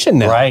tradition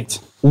now. Right.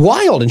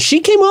 Wild. And she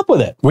came up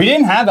with it. We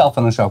didn't have Elf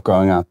on the Shelf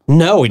growing up.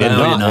 No, we did No,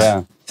 we not. did not.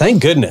 Yeah.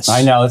 Thank goodness.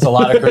 I know. It's a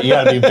lot of... You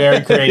got to be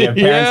very creative.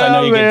 Parents, Yeah, I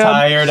know you man. get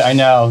tired. I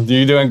know.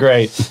 You're doing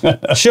great.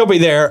 She'll be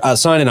there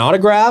signing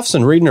autographs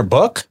and reading her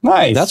book.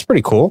 Nice. That's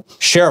pretty cool.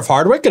 Sheriff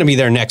Hardwick going to be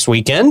there next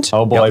weekend.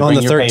 Oh, boy, on bring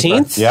the your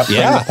 13th. paper. Yep, bring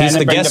Yeah, the pen he's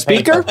and the bring guest the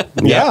paper. speaker.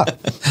 Yeah.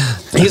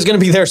 He's going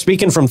to be there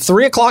speaking from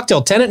 3 o'clock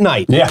till 10 at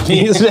night. Yeah.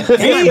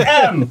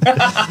 PM.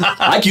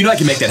 I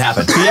can make that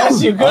happen.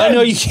 Yes, you could. I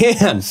know you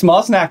can.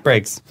 Small snack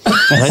breaks.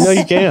 I know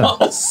you can.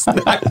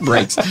 Snack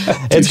breaks.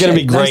 It's going to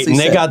be great. Nicely And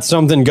they said. got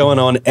something going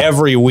on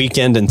every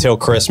weekend until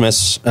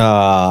Christmas.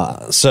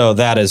 So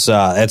that is,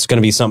 it's going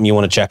to be something you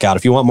want to check out.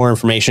 If you want more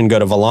information, go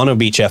to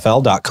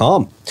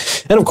VolanoBeachFL.com.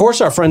 And of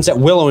course, our friends at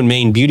Willow and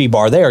Maine Beauty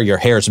Bar, they are your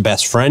hair's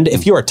best friend.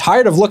 If you are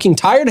tired of looking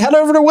tired, head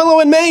over to Willow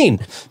and Maine.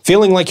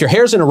 Feeling like your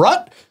hair's in a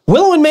rut?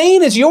 Willow and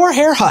Maine is your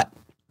hair hut.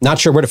 Not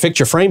sure where to fix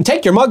your frame?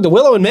 Take your mug to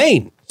Willow and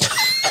Maine.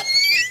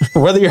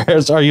 Whether your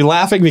hair's, are you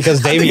laughing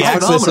because Davey it's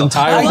acts this phenomenal.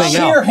 entire I thing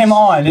cheer out? him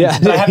on.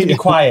 And I have to be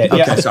quiet.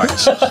 Okay, Yeah. sorry.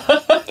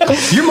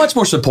 You're much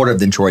more supportive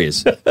than Troy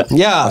is.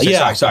 Yeah, Okay,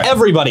 yeah. sorry.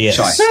 Everybody is.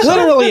 Sorry.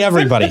 Literally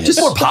everybody is. Just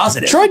more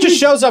positive. Troy just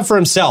shows up for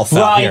himself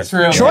out Right here.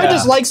 through. Troy Yeah.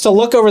 just likes to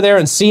look over there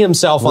and see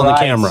himself on the Right.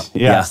 camera.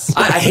 Yes.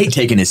 I hate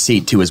taking his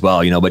seat too as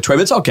well, but Troy,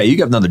 it's okay. You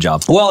got another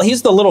job. Well,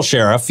 he's the little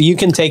sheriff. You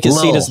can take his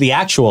seat Lil. as the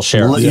actual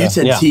sheriff. You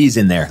said Yeah. T's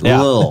in there.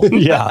 Yeah. Lil.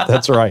 Yeah,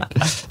 that's right.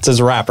 It's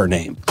his rapper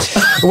name.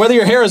 Whether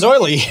your hair is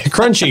oily,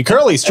 crunchy,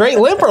 curly, straight,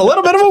 limp, or a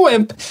little bit of a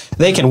wimp,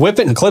 they can whip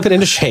it and clip it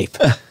into shape.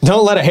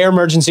 Don't let a hair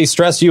emergency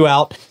stress you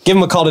out. Give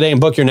them a call today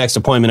and book your next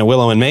appointment at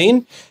Willow and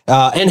Maine.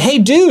 And hey,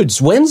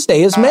 dudes,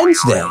 Wednesday is Men's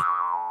Day.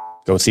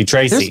 Go see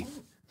Tracy.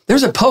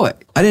 There's a poet.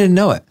 I didn't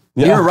know it.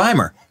 You're a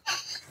rhymer.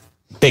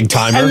 Big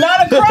timer. And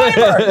not a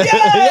crimer.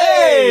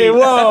 Hey,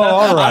 whoa,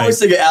 all I right. was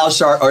thinking Al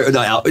Sharpton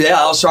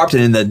Al Sharpton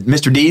in the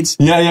Mr. Deeds.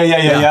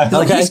 Yeah.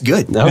 Like, he's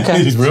good.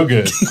 Okay. He's real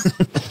good.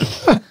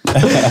 All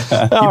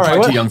right. Probably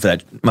What, too young for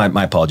that.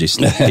 My apologies.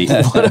 Pete.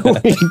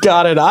 we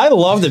got it. I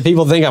love that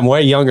people think I'm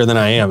way younger than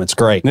I am. It's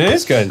great. It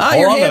is good. You're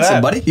Hold on to handsome,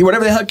 that. buddy.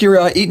 Whatever the heck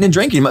you're eating and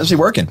drinking, you must be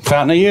working.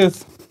 Fountain of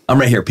youth. I'm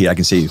right here, Pete. I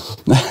can see you.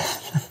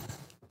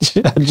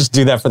 I just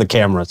do that for the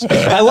cameras.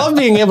 I love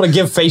being able to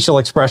give facial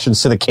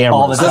expressions to the cameras.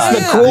 All the time. That's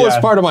the Yeah. coolest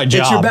Yeah. part of my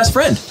job. It's your best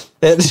friend.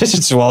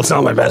 Well, it's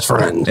not my best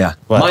friend. Yeah.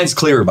 But Mine's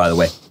clearer, by the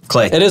way.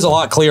 Clay. it is a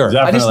lot clearer. Yeah.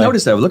 I just Definitely.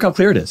 noticed that. Look how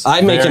clear it is.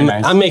 I make Very him.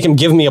 nice. I make him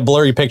give me a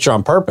blurry picture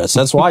on purpose.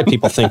 That's why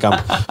people think I'm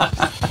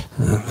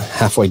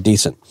halfway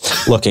decent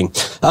looking.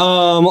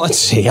 Let's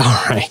see.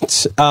 All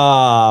right.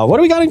 What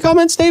do we got in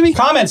comments, Davey?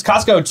 Comments: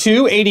 Costco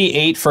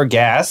 $2.88 for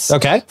gas.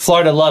 Okay.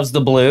 Florida loves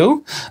the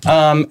blue.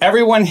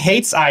 Everyone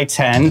hates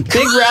I-10.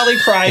 Big rally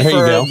cry There you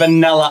for go.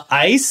 Vanilla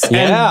Ice.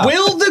 Yeah. And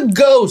will the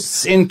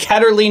ghosts in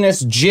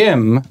Catalina's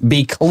gym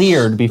be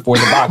cleared before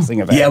the boxing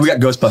event? Yeah, we got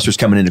Ghostbusters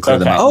coming in to clear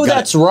them Okay. out. Oh, Got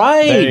that's it. There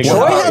right. you go.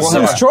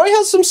 Troy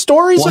has some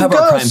stories We'll of have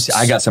our crime. ghosts.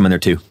 I got some in there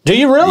too. Do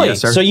you really?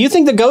 Yes, sir. So you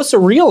think the ghosts are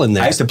real in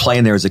there? I used to play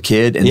in there as a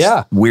kid, and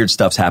Yeah. weird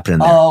stuff's happening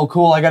there. Oh,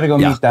 cool. I got to go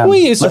Yeah. meet them.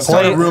 We used to Let's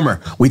start play. a rumor.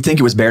 We think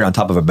it was buried on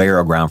top of a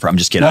burial ground. I'm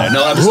just kidding.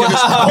 No, I'm just kidding.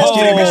 I'm just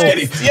kidding. I'm just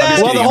kidding. I'm just Well,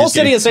 kidding. the I'm whole just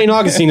city kidding. of St.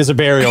 Augustine is a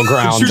burial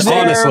ground, Sure,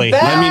 honestly.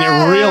 they're I mean,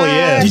 it really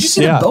is. Did you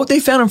see Yeah. the boat they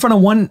found in front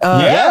of one?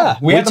 Yeah,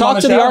 we had them on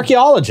talked the to the show.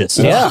 archaeologist.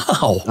 Yeah,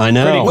 Wow. I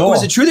know. Pretty cool.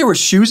 Was it true there were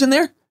shoes in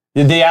there?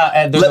 There's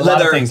a lot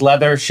Leather. of things.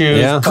 Leather, shoes,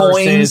 Yeah.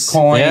 purses,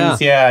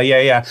 coins. Yeah.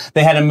 Yeah.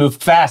 They had to move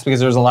fast because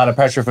there was a lot of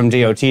pressure from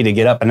DOT to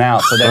get up and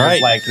out. So that was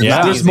Right. like, Yeah.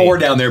 not There's easy. more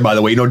down there, by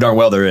the way. You know darn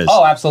well there is.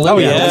 Oh, absolutely. Oh,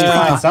 yeah. Once you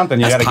find something,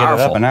 you got That's to get it up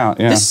powerful. and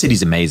out. Yeah. This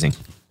city's amazing.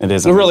 It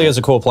is. It really is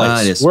a cool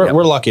place. It is. We're Yep.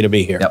 lucky to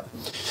be here. Yep.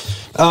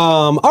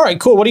 All right,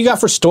 cool. What do you got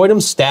for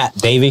Stoidum Stat,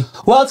 Davey?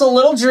 Well, it's a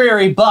little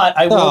dreary, but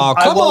I will, Oh,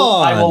 come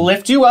on. I will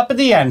lift you up at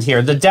the end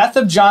here. The death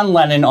of John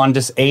Lennon on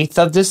this 8th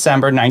of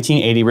December,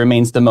 1980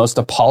 remains the most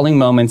appalling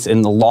moments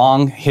in the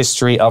long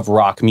history of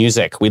rock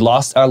music. We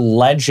lost a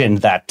legend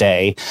that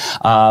day,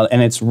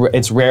 and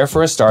it's rare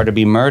for a star to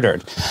be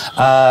murdered.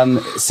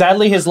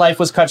 Sadly, his life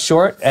was cut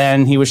short,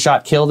 and he was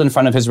shot killed in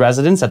front of his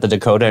residence at the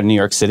Dakota in New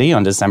York City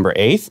on December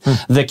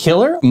 8th. The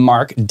killer,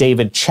 Mark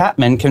David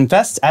Chapman,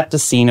 confessed at the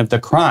scene of the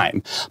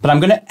crime. But I'm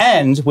going to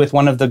end with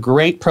one of the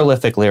great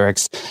prolific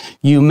lyrics.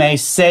 You may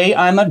say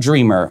I'm a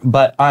dreamer,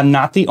 but I'm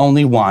not the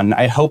only one.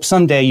 I hope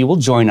someday you will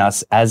join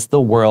us as the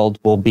world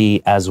will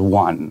be as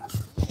one.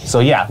 So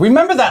yeah,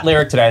 remember that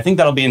lyric today. I think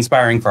that'll be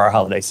inspiring for our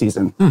holiday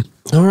season.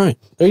 All right,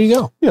 there you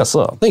go. Yes,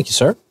 sir. Thank you,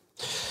 sir.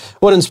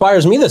 What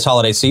inspires me this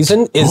holiday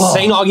season is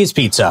St. Augie's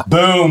Pizza.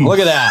 Boom. Look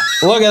at that.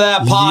 Look at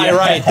that pie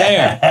right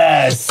there.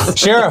 Yes.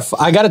 Sheriff,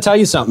 I got to tell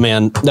you something,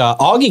 man.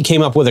 Augie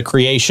came up with a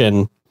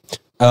creation.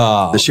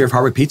 The Sheriff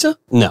Hardwick Pizza?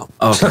 No.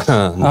 Okay.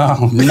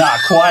 Oh, not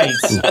quite.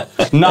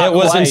 Not It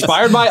was quite.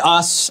 inspired by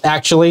us,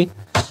 actually.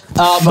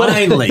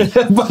 Finally.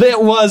 But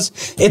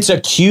it's a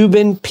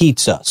Cuban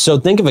pizza. So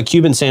think of a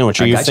Cuban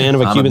sandwich. Are you a fan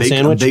of a Cuban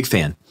sandwich? I'm a big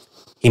fan.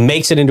 He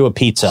makes it into a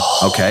pizza.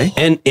 Okay.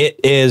 And it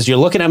is, you're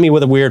looking at me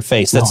with a weird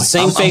face. That's the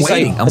same face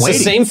I'm the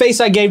waiting. same face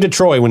I gave to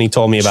Troy when he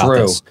told me about True.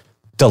 this.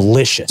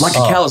 Delicious. Like a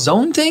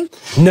calzone thing?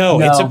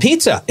 No, it's a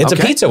pizza. It's a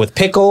Okay. pizza with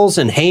pickles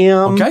and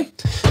ham. Okay.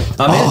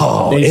 I'm in.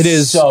 Oh, It's it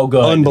is so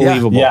good.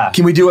 unbelievable. Yeah.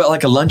 Can we do it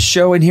like a lunch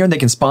show in here and they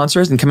can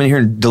sponsor us and come in here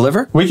and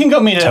deliver? We can go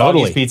meet at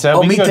Totally. Augie's Pizza. Oh,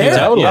 we can meet go do there. that.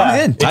 Totally. Yeah. I'm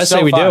in. It's I say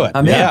so we do fun. it.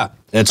 I'm in. Yeah.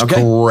 It's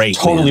Okay. great.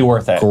 Totally man.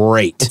 worth it.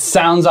 Great. It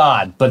sounds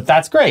odd, but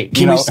that's great.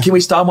 Can we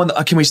stop on the,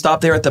 can we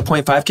stop there at the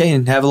 0.5K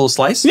and have a little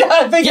slice? Yeah,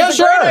 I think Yeah, it's a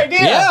sure. great idea.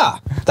 Yeah.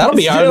 That'll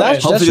be Let's our do that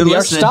it. should Hopefully be you're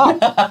our listening.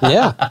 stop.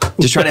 Yeah.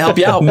 Just trying to help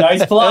you out.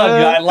 Nice plug.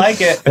 I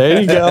like it.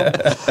 There you go.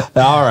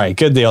 All right,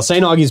 good deal.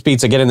 St. Augie's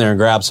Pizza, get in there and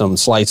grab some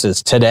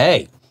slices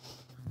today.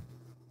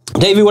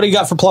 Davey, what do you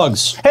got for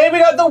plugs? Hey, we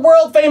got the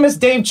world famous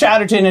Dave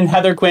Chatterton and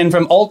Heather Quinn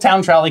from Old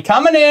Town Trolley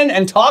coming in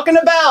and talking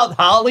about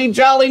Holly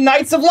Jolly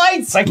Nights of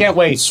Lights. I can't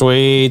wait.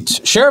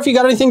 Sweet. Sheriff, you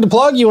got anything to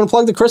plug? You want to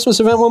plug the Christmas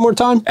event one more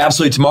time?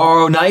 Absolutely.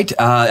 Tomorrow night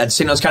at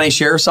St. Louis County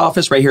Sheriff's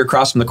Office, right here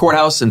across from the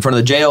courthouse in front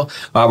of the jail,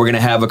 we're going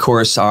to have, of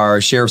course, our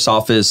Sheriff's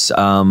Office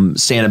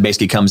Santa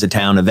basically comes to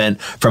town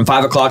event from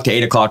 5 o'clock to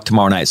 8 o'clock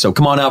tomorrow night. So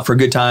come on out for a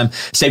good time.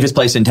 Safest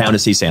place in town to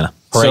see Santa.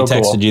 Ray So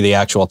texted cool. you the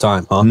actual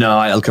time, huh? No,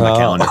 I look at my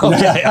calendar.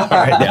 Okay, all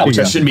right. Yeah, which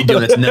I shouldn't be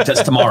doing.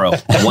 That's tomorrow.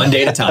 One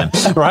day at a time.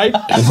 Right?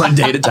 One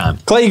day at a time.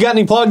 Clay, you got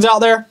any plugs out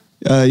there?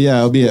 Yeah,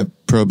 I'll be at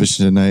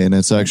Prohibition tonight, and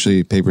it's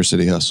actually Paper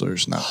City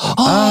Hustlers, not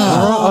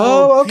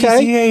Oh,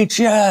 okay.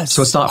 PCHS.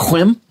 So it's not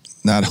Whim?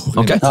 not a win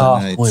Okay.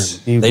 tonight.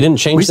 They didn't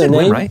change We their said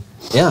name, Whim, right?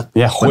 Yeah.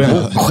 Yeah,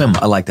 Whim.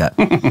 I like that.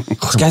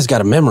 This guy's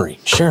got a memory.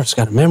 Sheriff's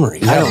got a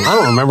memory. I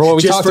don't remember what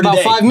we Just talked for about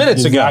today. 5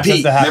 minutes ago. Exactly.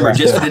 Pete, remember,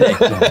 just for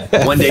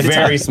today. One day at a time.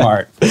 Very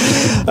smart.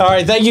 All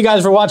right, thank you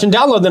guys for watching.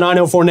 Download the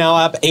 904 Now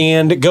app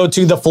and go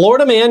to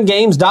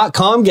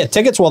thefloridamangames.com. Get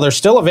tickets while they're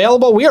still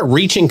available. We are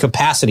reaching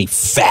capacity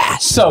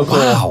fast. So cool.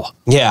 Wow.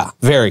 Yeah,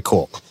 very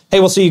cool. Hey,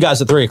 we'll see you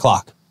guys at 3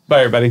 o'clock. Bye,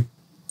 everybody.